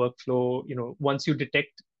clinical workflow. Once you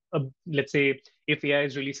detect, let's say, if AI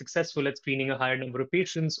is really successful at screening a higher number of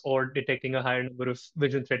patients or detecting a higher number of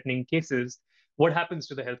vision-threatening cases, what happens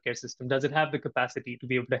to the healthcare system? Does it have the capacity to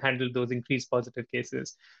be able to handle those increased positive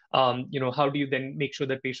cases? How do you then make sure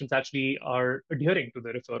that patients actually are adhering to the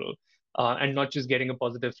referral? And not just getting a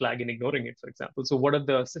positive flag and ignoring it, for example. So what are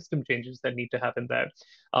the system changes that need to happen there?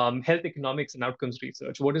 Health economics and outcomes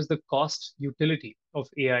research. What is the cost utility of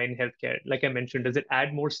AI in healthcare? Like I mentioned, does it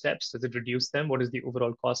add more steps? Does it reduce them? What is the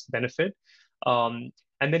overall cost benefit? And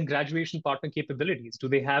then graduation partner capabilities. Do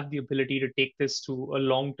they have the ability to take this to a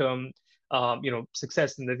long-term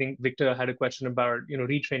success? And I think Victor had a question about,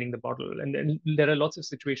 retraining the model. And then there are lots of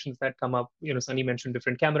situations that come up. Sunny mentioned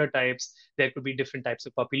different camera types. There could be different types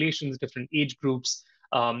of populations, different age groups,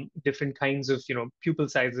 different kinds of, pupil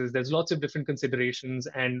sizes. There's lots of different considerations,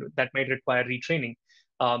 and that might require retraining.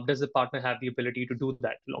 Does the partner have the ability to do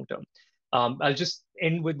that long term? I'll just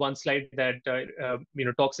end with one slide that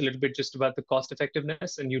talks a little bit just about the cost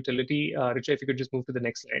effectiveness and utility. Richa, if you could just move to the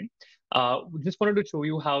next slide. We just wanted to show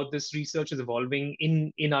you how this research is evolving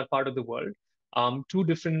in our part of the world. Two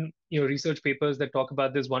different research papers that talk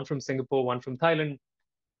about this, one from Singapore, one from Thailand,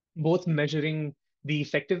 both measuring the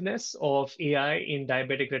effectiveness of AI in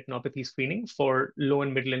diabetic retinopathy screening for low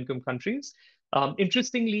and middle income countries.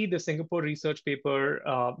 Interestingly, the Singapore research paper,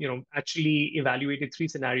 actually evaluated three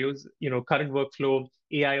scenarios: current workflow,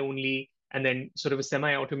 AI only, and then sort of a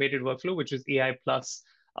semi-automated workflow, which is AI plus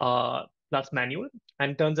manual.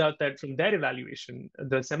 And turns out that from their evaluation,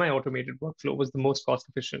 the semi-automated workflow was the most cost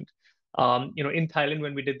efficient. In Thailand,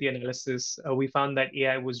 when we did the analysis, we found that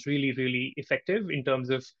AI was really, really effective in terms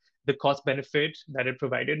of the cost benefit that it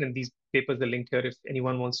provided. And these papers are linked here if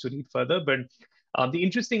anyone wants to read further. But the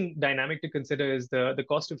interesting dynamic to consider is the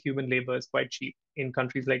cost of human labor is quite cheap in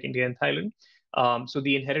countries like India and Thailand. So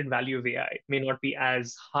the inherent value of AI may not be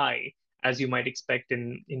as high as you might expect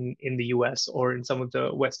in the US or in some of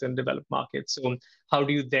the Western developed markets. So how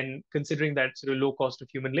do you then, considering that sort of low cost of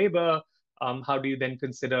human labor, how do you then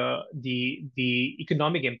consider the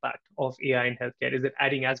economic impact of AI in healthcare? Is it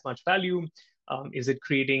adding as much value? Is it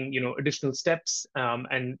creating additional steps?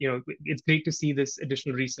 And it's great to see this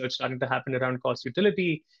additional research starting to happen around cost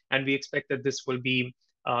utility, and we expect that this will be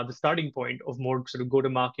the starting point of more sort of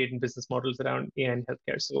go-to-market and business models around AI and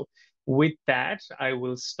healthcare. So with that, I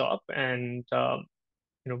will stop and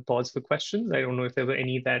pause for questions. I don't know if there were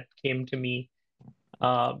any that came to me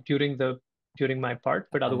during my part,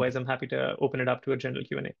 but otherwise I'm happy to open it up to a general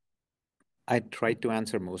Q&A. I tried to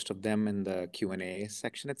answer most of them in the Q&A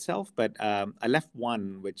section itself, but I left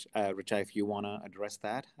one, which, Richa, if you want to address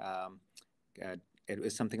that. It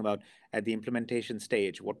was something about at the implementation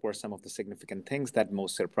stage, what were some of the significant things that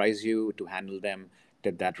most surprised you to handle them?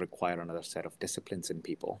 Did that require another set of disciplines in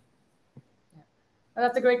people? Well,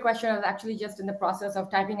 that's a great question. I was actually just in the process of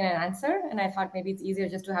typing in an answer, and I thought maybe it's easier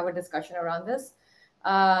just to have a discussion around this.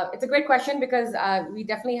 It's a great question because we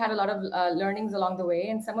definitely had a lot of learnings along the way,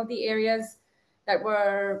 and some of the areas that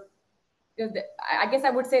were, I guess I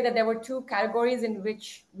would say that there were two categories in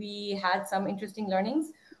which we had some interesting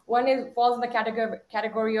learnings. One falls in the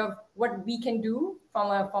category of what we can do from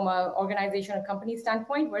a organization or company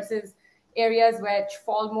standpoint versus areas which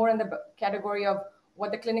fall more in the category of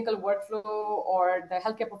what the clinical workflow or the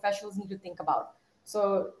healthcare professionals need to think about.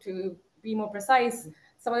 So to be more precise,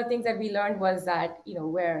 some of the things that we learned was that,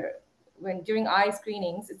 when during eye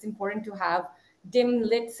screenings, it's important to have dim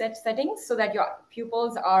lit settings so that your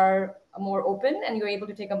pupils are more open and you're able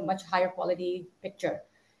to take a much higher quality picture.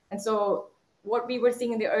 And so what we were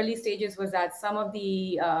seeing in the early stages was that some of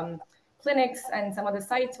the clinics and some of the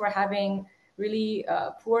sites were having really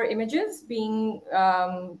poor images being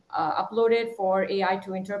uploaded for AI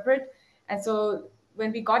to interpret. And so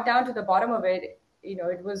when we got down to the bottom of it,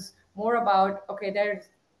 it was more about, okay,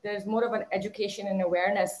 there's more of an education and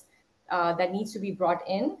awareness that needs to be brought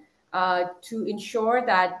in to ensure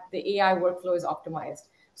that the AI workflow is optimized.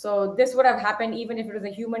 So this would have happened even if it was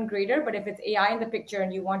a human grader, but if it's AI in the picture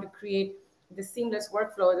and you want to create the seamless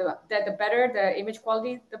workflow, the better the image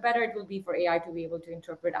quality, the better it will be for AI to be able to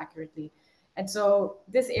interpret accurately. And so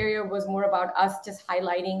this area was more about us just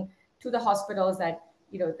highlighting to the hospitals that,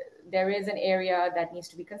 there is an area that needs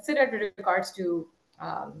to be considered with regards to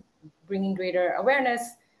bringing greater awareness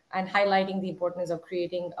and highlighting the importance of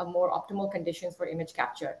creating a more optimal conditions for image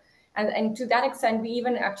capture. And to that extent, we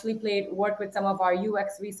even actually work with some of our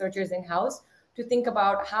UX researchers in-house to think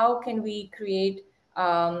about how can we create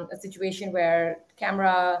a situation where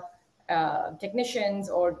camera technicians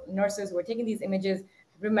or nurses who are taking these images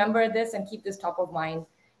remember this and keep this top of mind.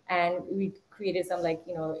 And we created some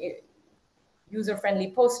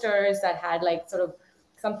user-friendly posters that had sort of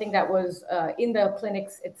something that was in the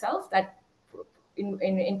clinics itself that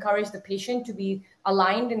encourage the patient to be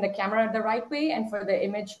aligned in the camera the right way, and for the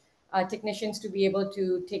image technicians to be able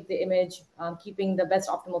to take the image, keeping the best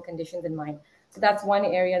optimal conditions in mind. So that's one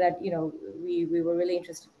area that we were really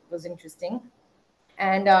interesting.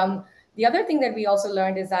 And the other thing that we also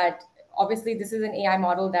learned is that obviously this is an AI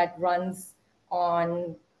model that runs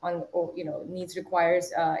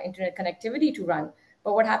requires internet connectivity to run.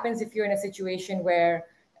 But what happens if you're in a situation where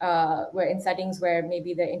in settings where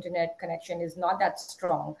maybe the internet connection is not that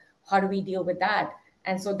strong? How do we deal with that?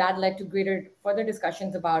 And so that led to further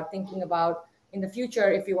discussions about thinking about in the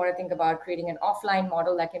future, if you want to think about creating an offline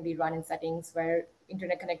model that can be run in settings where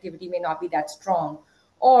internet connectivity may not be that strong,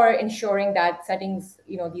 or ensuring that settings,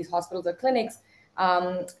 these hospitals or clinics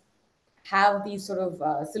have these sort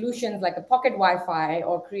of solutions like a pocket Wi-Fi,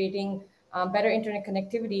 or creating better internet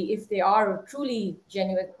connectivity if they are truly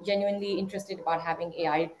genuinely interested about having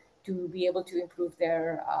AI to be able to improve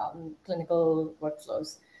their clinical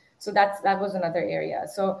workflows. So that was another area.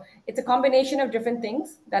 So it's a combination of different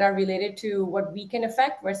things that are related to what we can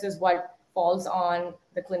affect versus what falls on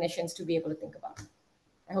the clinicians to be able to think about.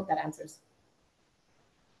 I hope that answers.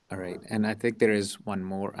 All right. And I think there is one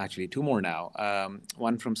more, actually two more now.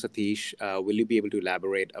 One from Satish. Will you be able to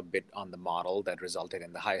elaborate a bit on the model that resulted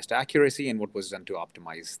in the highest accuracy and what was done to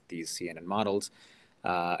optimize these CNN models?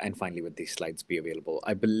 And finally, would these slides be available?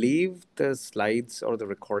 I believe the slides or the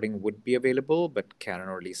recording would be available, but Karen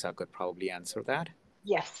or Lisa could probably answer that.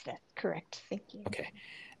 Yes, that's correct. Thank you. Okay.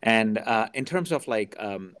 And in terms of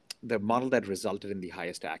the model that resulted in the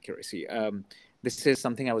highest accuracy, this is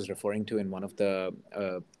something I was referring to in one of the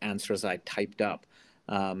answers I typed up.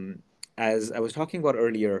 As I was talking about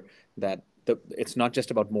earlier, that it's not just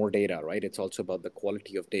about more data, right? It's also about the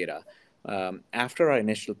quality of data. After our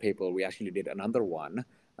initial paper, we actually did another one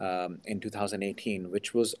in 2018,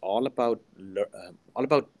 which was all about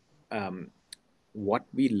what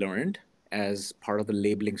we learned as part of the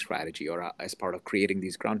labeling strategy, or as part of creating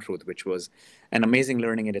these ground truth, which was an amazing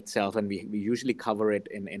learning in itself. And we usually cover it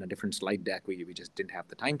in a different slide deck. We just didn't have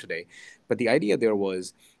the time today. But the idea there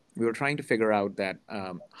was we were trying to figure out that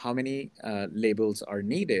how many labels are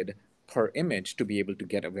needed per image to be able to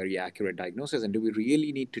get a very accurate diagnosis. And do we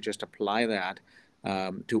really need to just apply that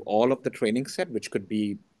to all of the training set, which could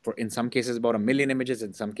be in some cases about 1 million images,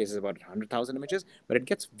 in some cases about 100,000 images, but it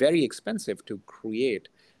gets very expensive to create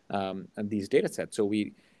these data sets. So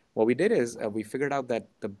what we did is we figured out that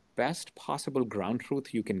the best possible ground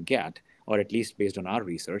truth you can get, or at least based on our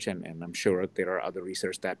research, and I'm sure there are other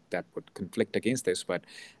research that would conflict against this, but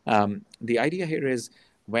the idea here is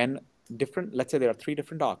when let's say there are 3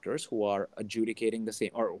 different doctors who are adjudicating the same,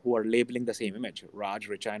 or who are labeling the same image. Raj,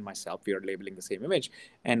 Richa, and myself, we are labeling the same image,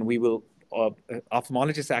 and we will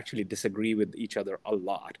ophthalmologists actually disagree with each other a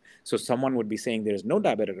lot. So someone would be saying there is no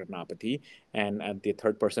diabetic retinopathy, and the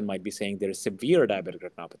third person might be saying there is severe diabetic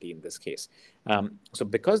retinopathy in this case. So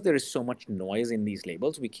because there is so much noise in these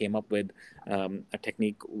labels, we came up with a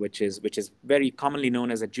technique which is very commonly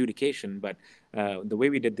known as adjudication. But the way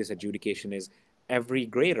we did this adjudication is every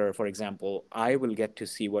grader, for example, I will get to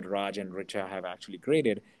see what Raj and Richa have actually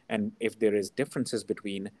graded. And if there is differences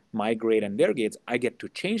between my grade and their grades, I get to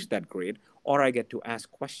change that grade, or I get to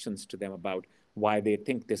ask questions to them about why they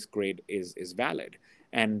think this grade is valid.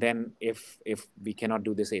 And then if we cannot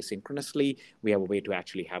do this asynchronously, we have a way to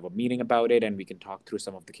actually have a meeting about it, and we can talk through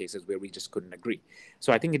some of the cases where we just couldn't agree.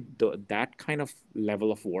 So I think that kind of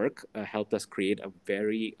level of work helped us create a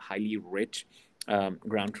very highly rich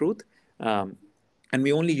ground truth. And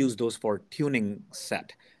we only use those for tuning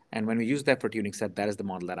set. And when we use that for tuning set, that is the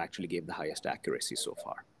model that actually gave the highest accuracy so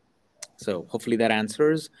far. So hopefully that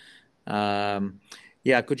answers.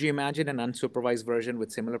 Yeah, could you imagine an unsupervised version with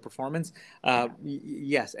similar performance?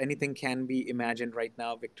 Yes, anything can be imagined right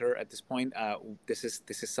now, Victor, at this point. This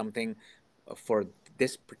is something for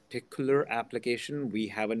this particular application we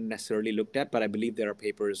haven't necessarily looked at, but I believe there are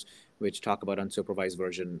papers which talk about unsupervised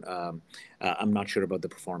version. I'm not sure about the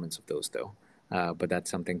performance of those, though. But that's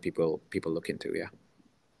something people look into, yeah.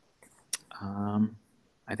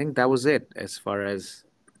 I think that was it as far as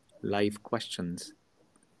live questions.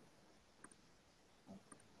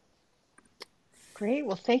 Great.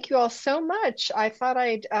 Well, thank you all so much. I thought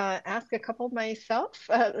I'd ask a couple myself.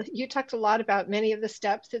 You talked a lot about many of the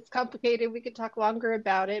steps. It's complicated. We could talk longer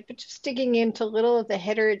about it, but just digging into a little of the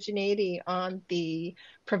heterogeneity on the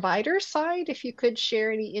provider side, if you could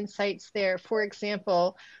share any insights there. For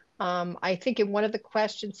example, I think in one of the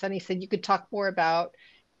questions, Sunny said you could talk more about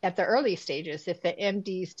at the early stages, if the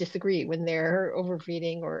MDs disagree when they're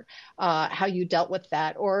overreading, or how you dealt with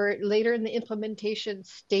that, or later in the implementation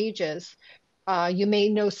stages. You may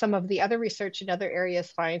know some of the other research in other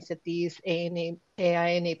areas finds that these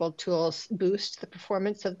AI-enabled tools boost the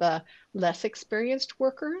performance of the less experienced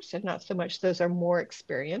workers, and not so much those are more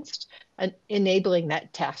experienced, and enabling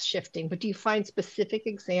that task shifting. But do you find specific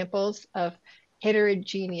examples of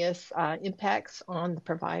heterogeneous impacts on the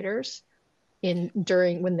providers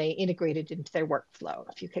during when they integrated into their workflow?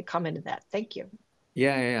 If you could comment on that. Thank you.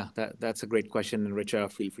 Yeah. That's a great question, and Richa,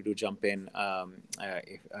 feel free to jump in,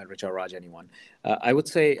 if Richa or Raj, anyone. I would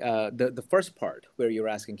say the first part where you're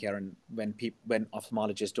asking, Karen, when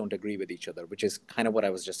ophthalmologists don't agree with each other, which is kind of what I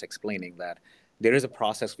was just explaining, that there is a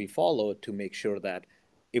process we follow to make sure that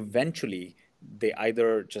eventually they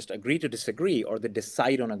either just agree to disagree, or they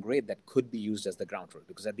decide on a grade that could be used as the ground truth.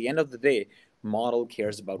 Because at the end of the day, model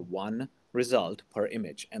cares about one result per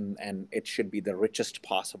image, and it should be the richest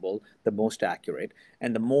possible, the most accurate.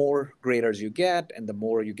 And the more graders you get, and the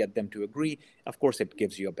more you get them to agree, of course, it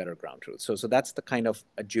gives you a better ground truth. So that's the kind of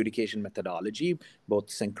adjudication methodology,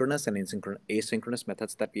 both synchronous and asynchronous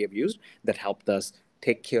methods that we have used, that helped us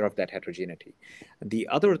take care of that heterogeneity. The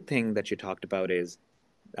other thing that you talked about is,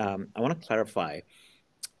 I want to clarify,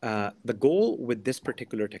 the goal with this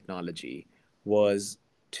particular technology was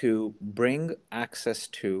to bring access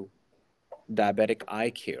to diabetic eye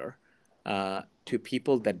care to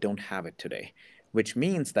people that don't have it today, which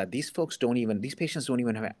means that these patients don't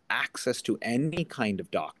even have access to any kind of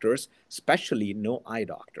doctors, especially no eye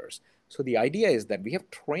doctors. So the idea is that we have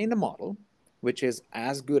trained a model which is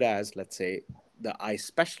as good as, let's say, the eye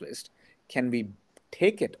specialist. Can we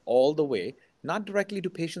take it all the way, not directly to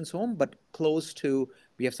patients' home, but close to,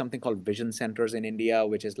 we have something called vision centers in India,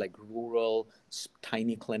 which is like rural,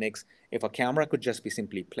 tiny clinics. If a camera could just be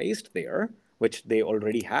simply placed there, which they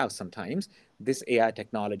already have sometimes, this AI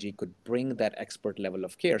technology could bring that expert level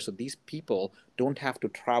of care. So these people don't have to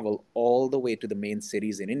travel all the way to the main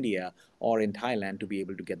cities in India or in Thailand to be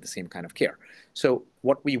able to get the same kind of care. So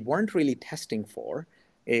what we weren't really testing for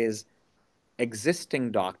is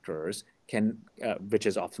existing doctors which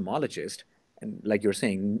is ophthalmologist, and like you're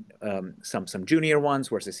saying, some junior ones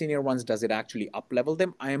versus senior ones, does it actually up-level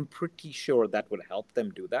them? I am pretty sure that would help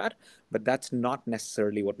them do that, but that's not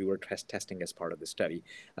necessarily what we were testing as part of the study.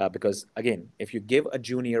 Because again, if you give a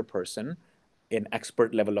junior person an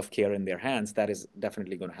expert level of care in their hands, that is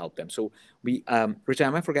definitely going to help them. So Richa,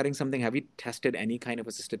 am I forgetting something? Have you tested any kind of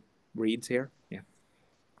assisted reads here? Yeah.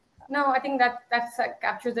 No, I think that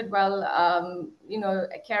captures it well.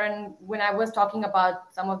 Karen, when I was talking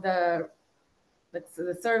about some of the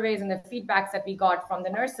surveys and the feedbacks that we got from the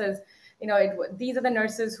nurses, these are the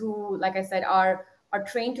nurses who, like I said, are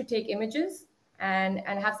trained to take images and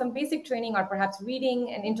have some basic training or perhaps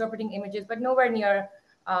reading and interpreting images, but nowhere near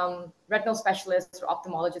retinal specialists or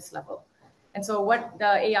ophthalmologist level. And so what the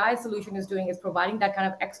AI solution is doing is providing that kind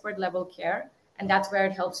of expert level care. And that's where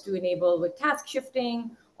it helps to enable with task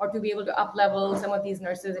shifting or to be able to up level some of these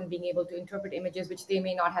nurses and being able to interpret images, which they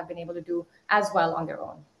may not have been able to do as well on their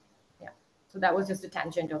own. Yeah. So that was just a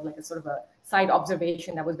tangent of like a sort of a side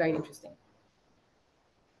observation that was very interesting.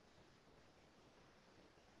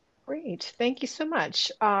 Great. Thank you so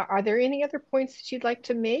much. Are there any other points that you'd like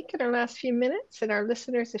to make in our last few minutes? And our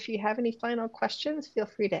listeners, if you have any final questions, feel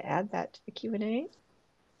free to add that to the Q&A.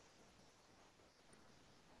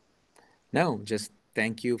 No, just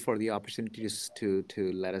thank you for the opportunity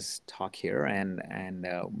to let us talk here, and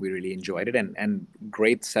we really enjoyed it, and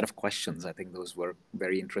great set of questions. I think those were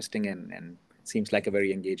very interesting, and it seems like a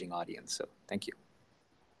very engaging audience. So thank you.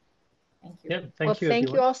 Thank you. Yeah, Well, thank you, thank you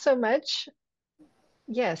everyone. all so much.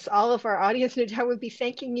 Yes, all of our audience would be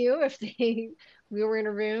thanking you if we were in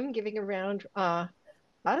a room giving a round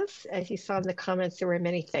us. As you saw in the comments, there were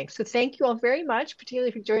many thanks. So thank you all very much,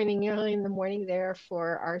 particularly for joining early in the morning there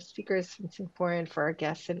for our speakers from Singapore and for our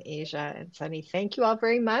guests in Asia and Sunny. Thank you all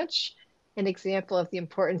very much. An example of the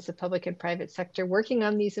importance of public and private sector working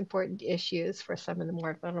on these important issues for some of the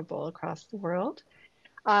more vulnerable across the world.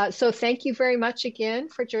 So thank you very much again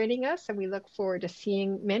for joining us, and we look forward to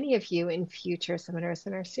seeing many of you in future seminars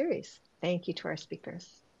in our series. Thank you to our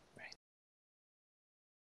speakers.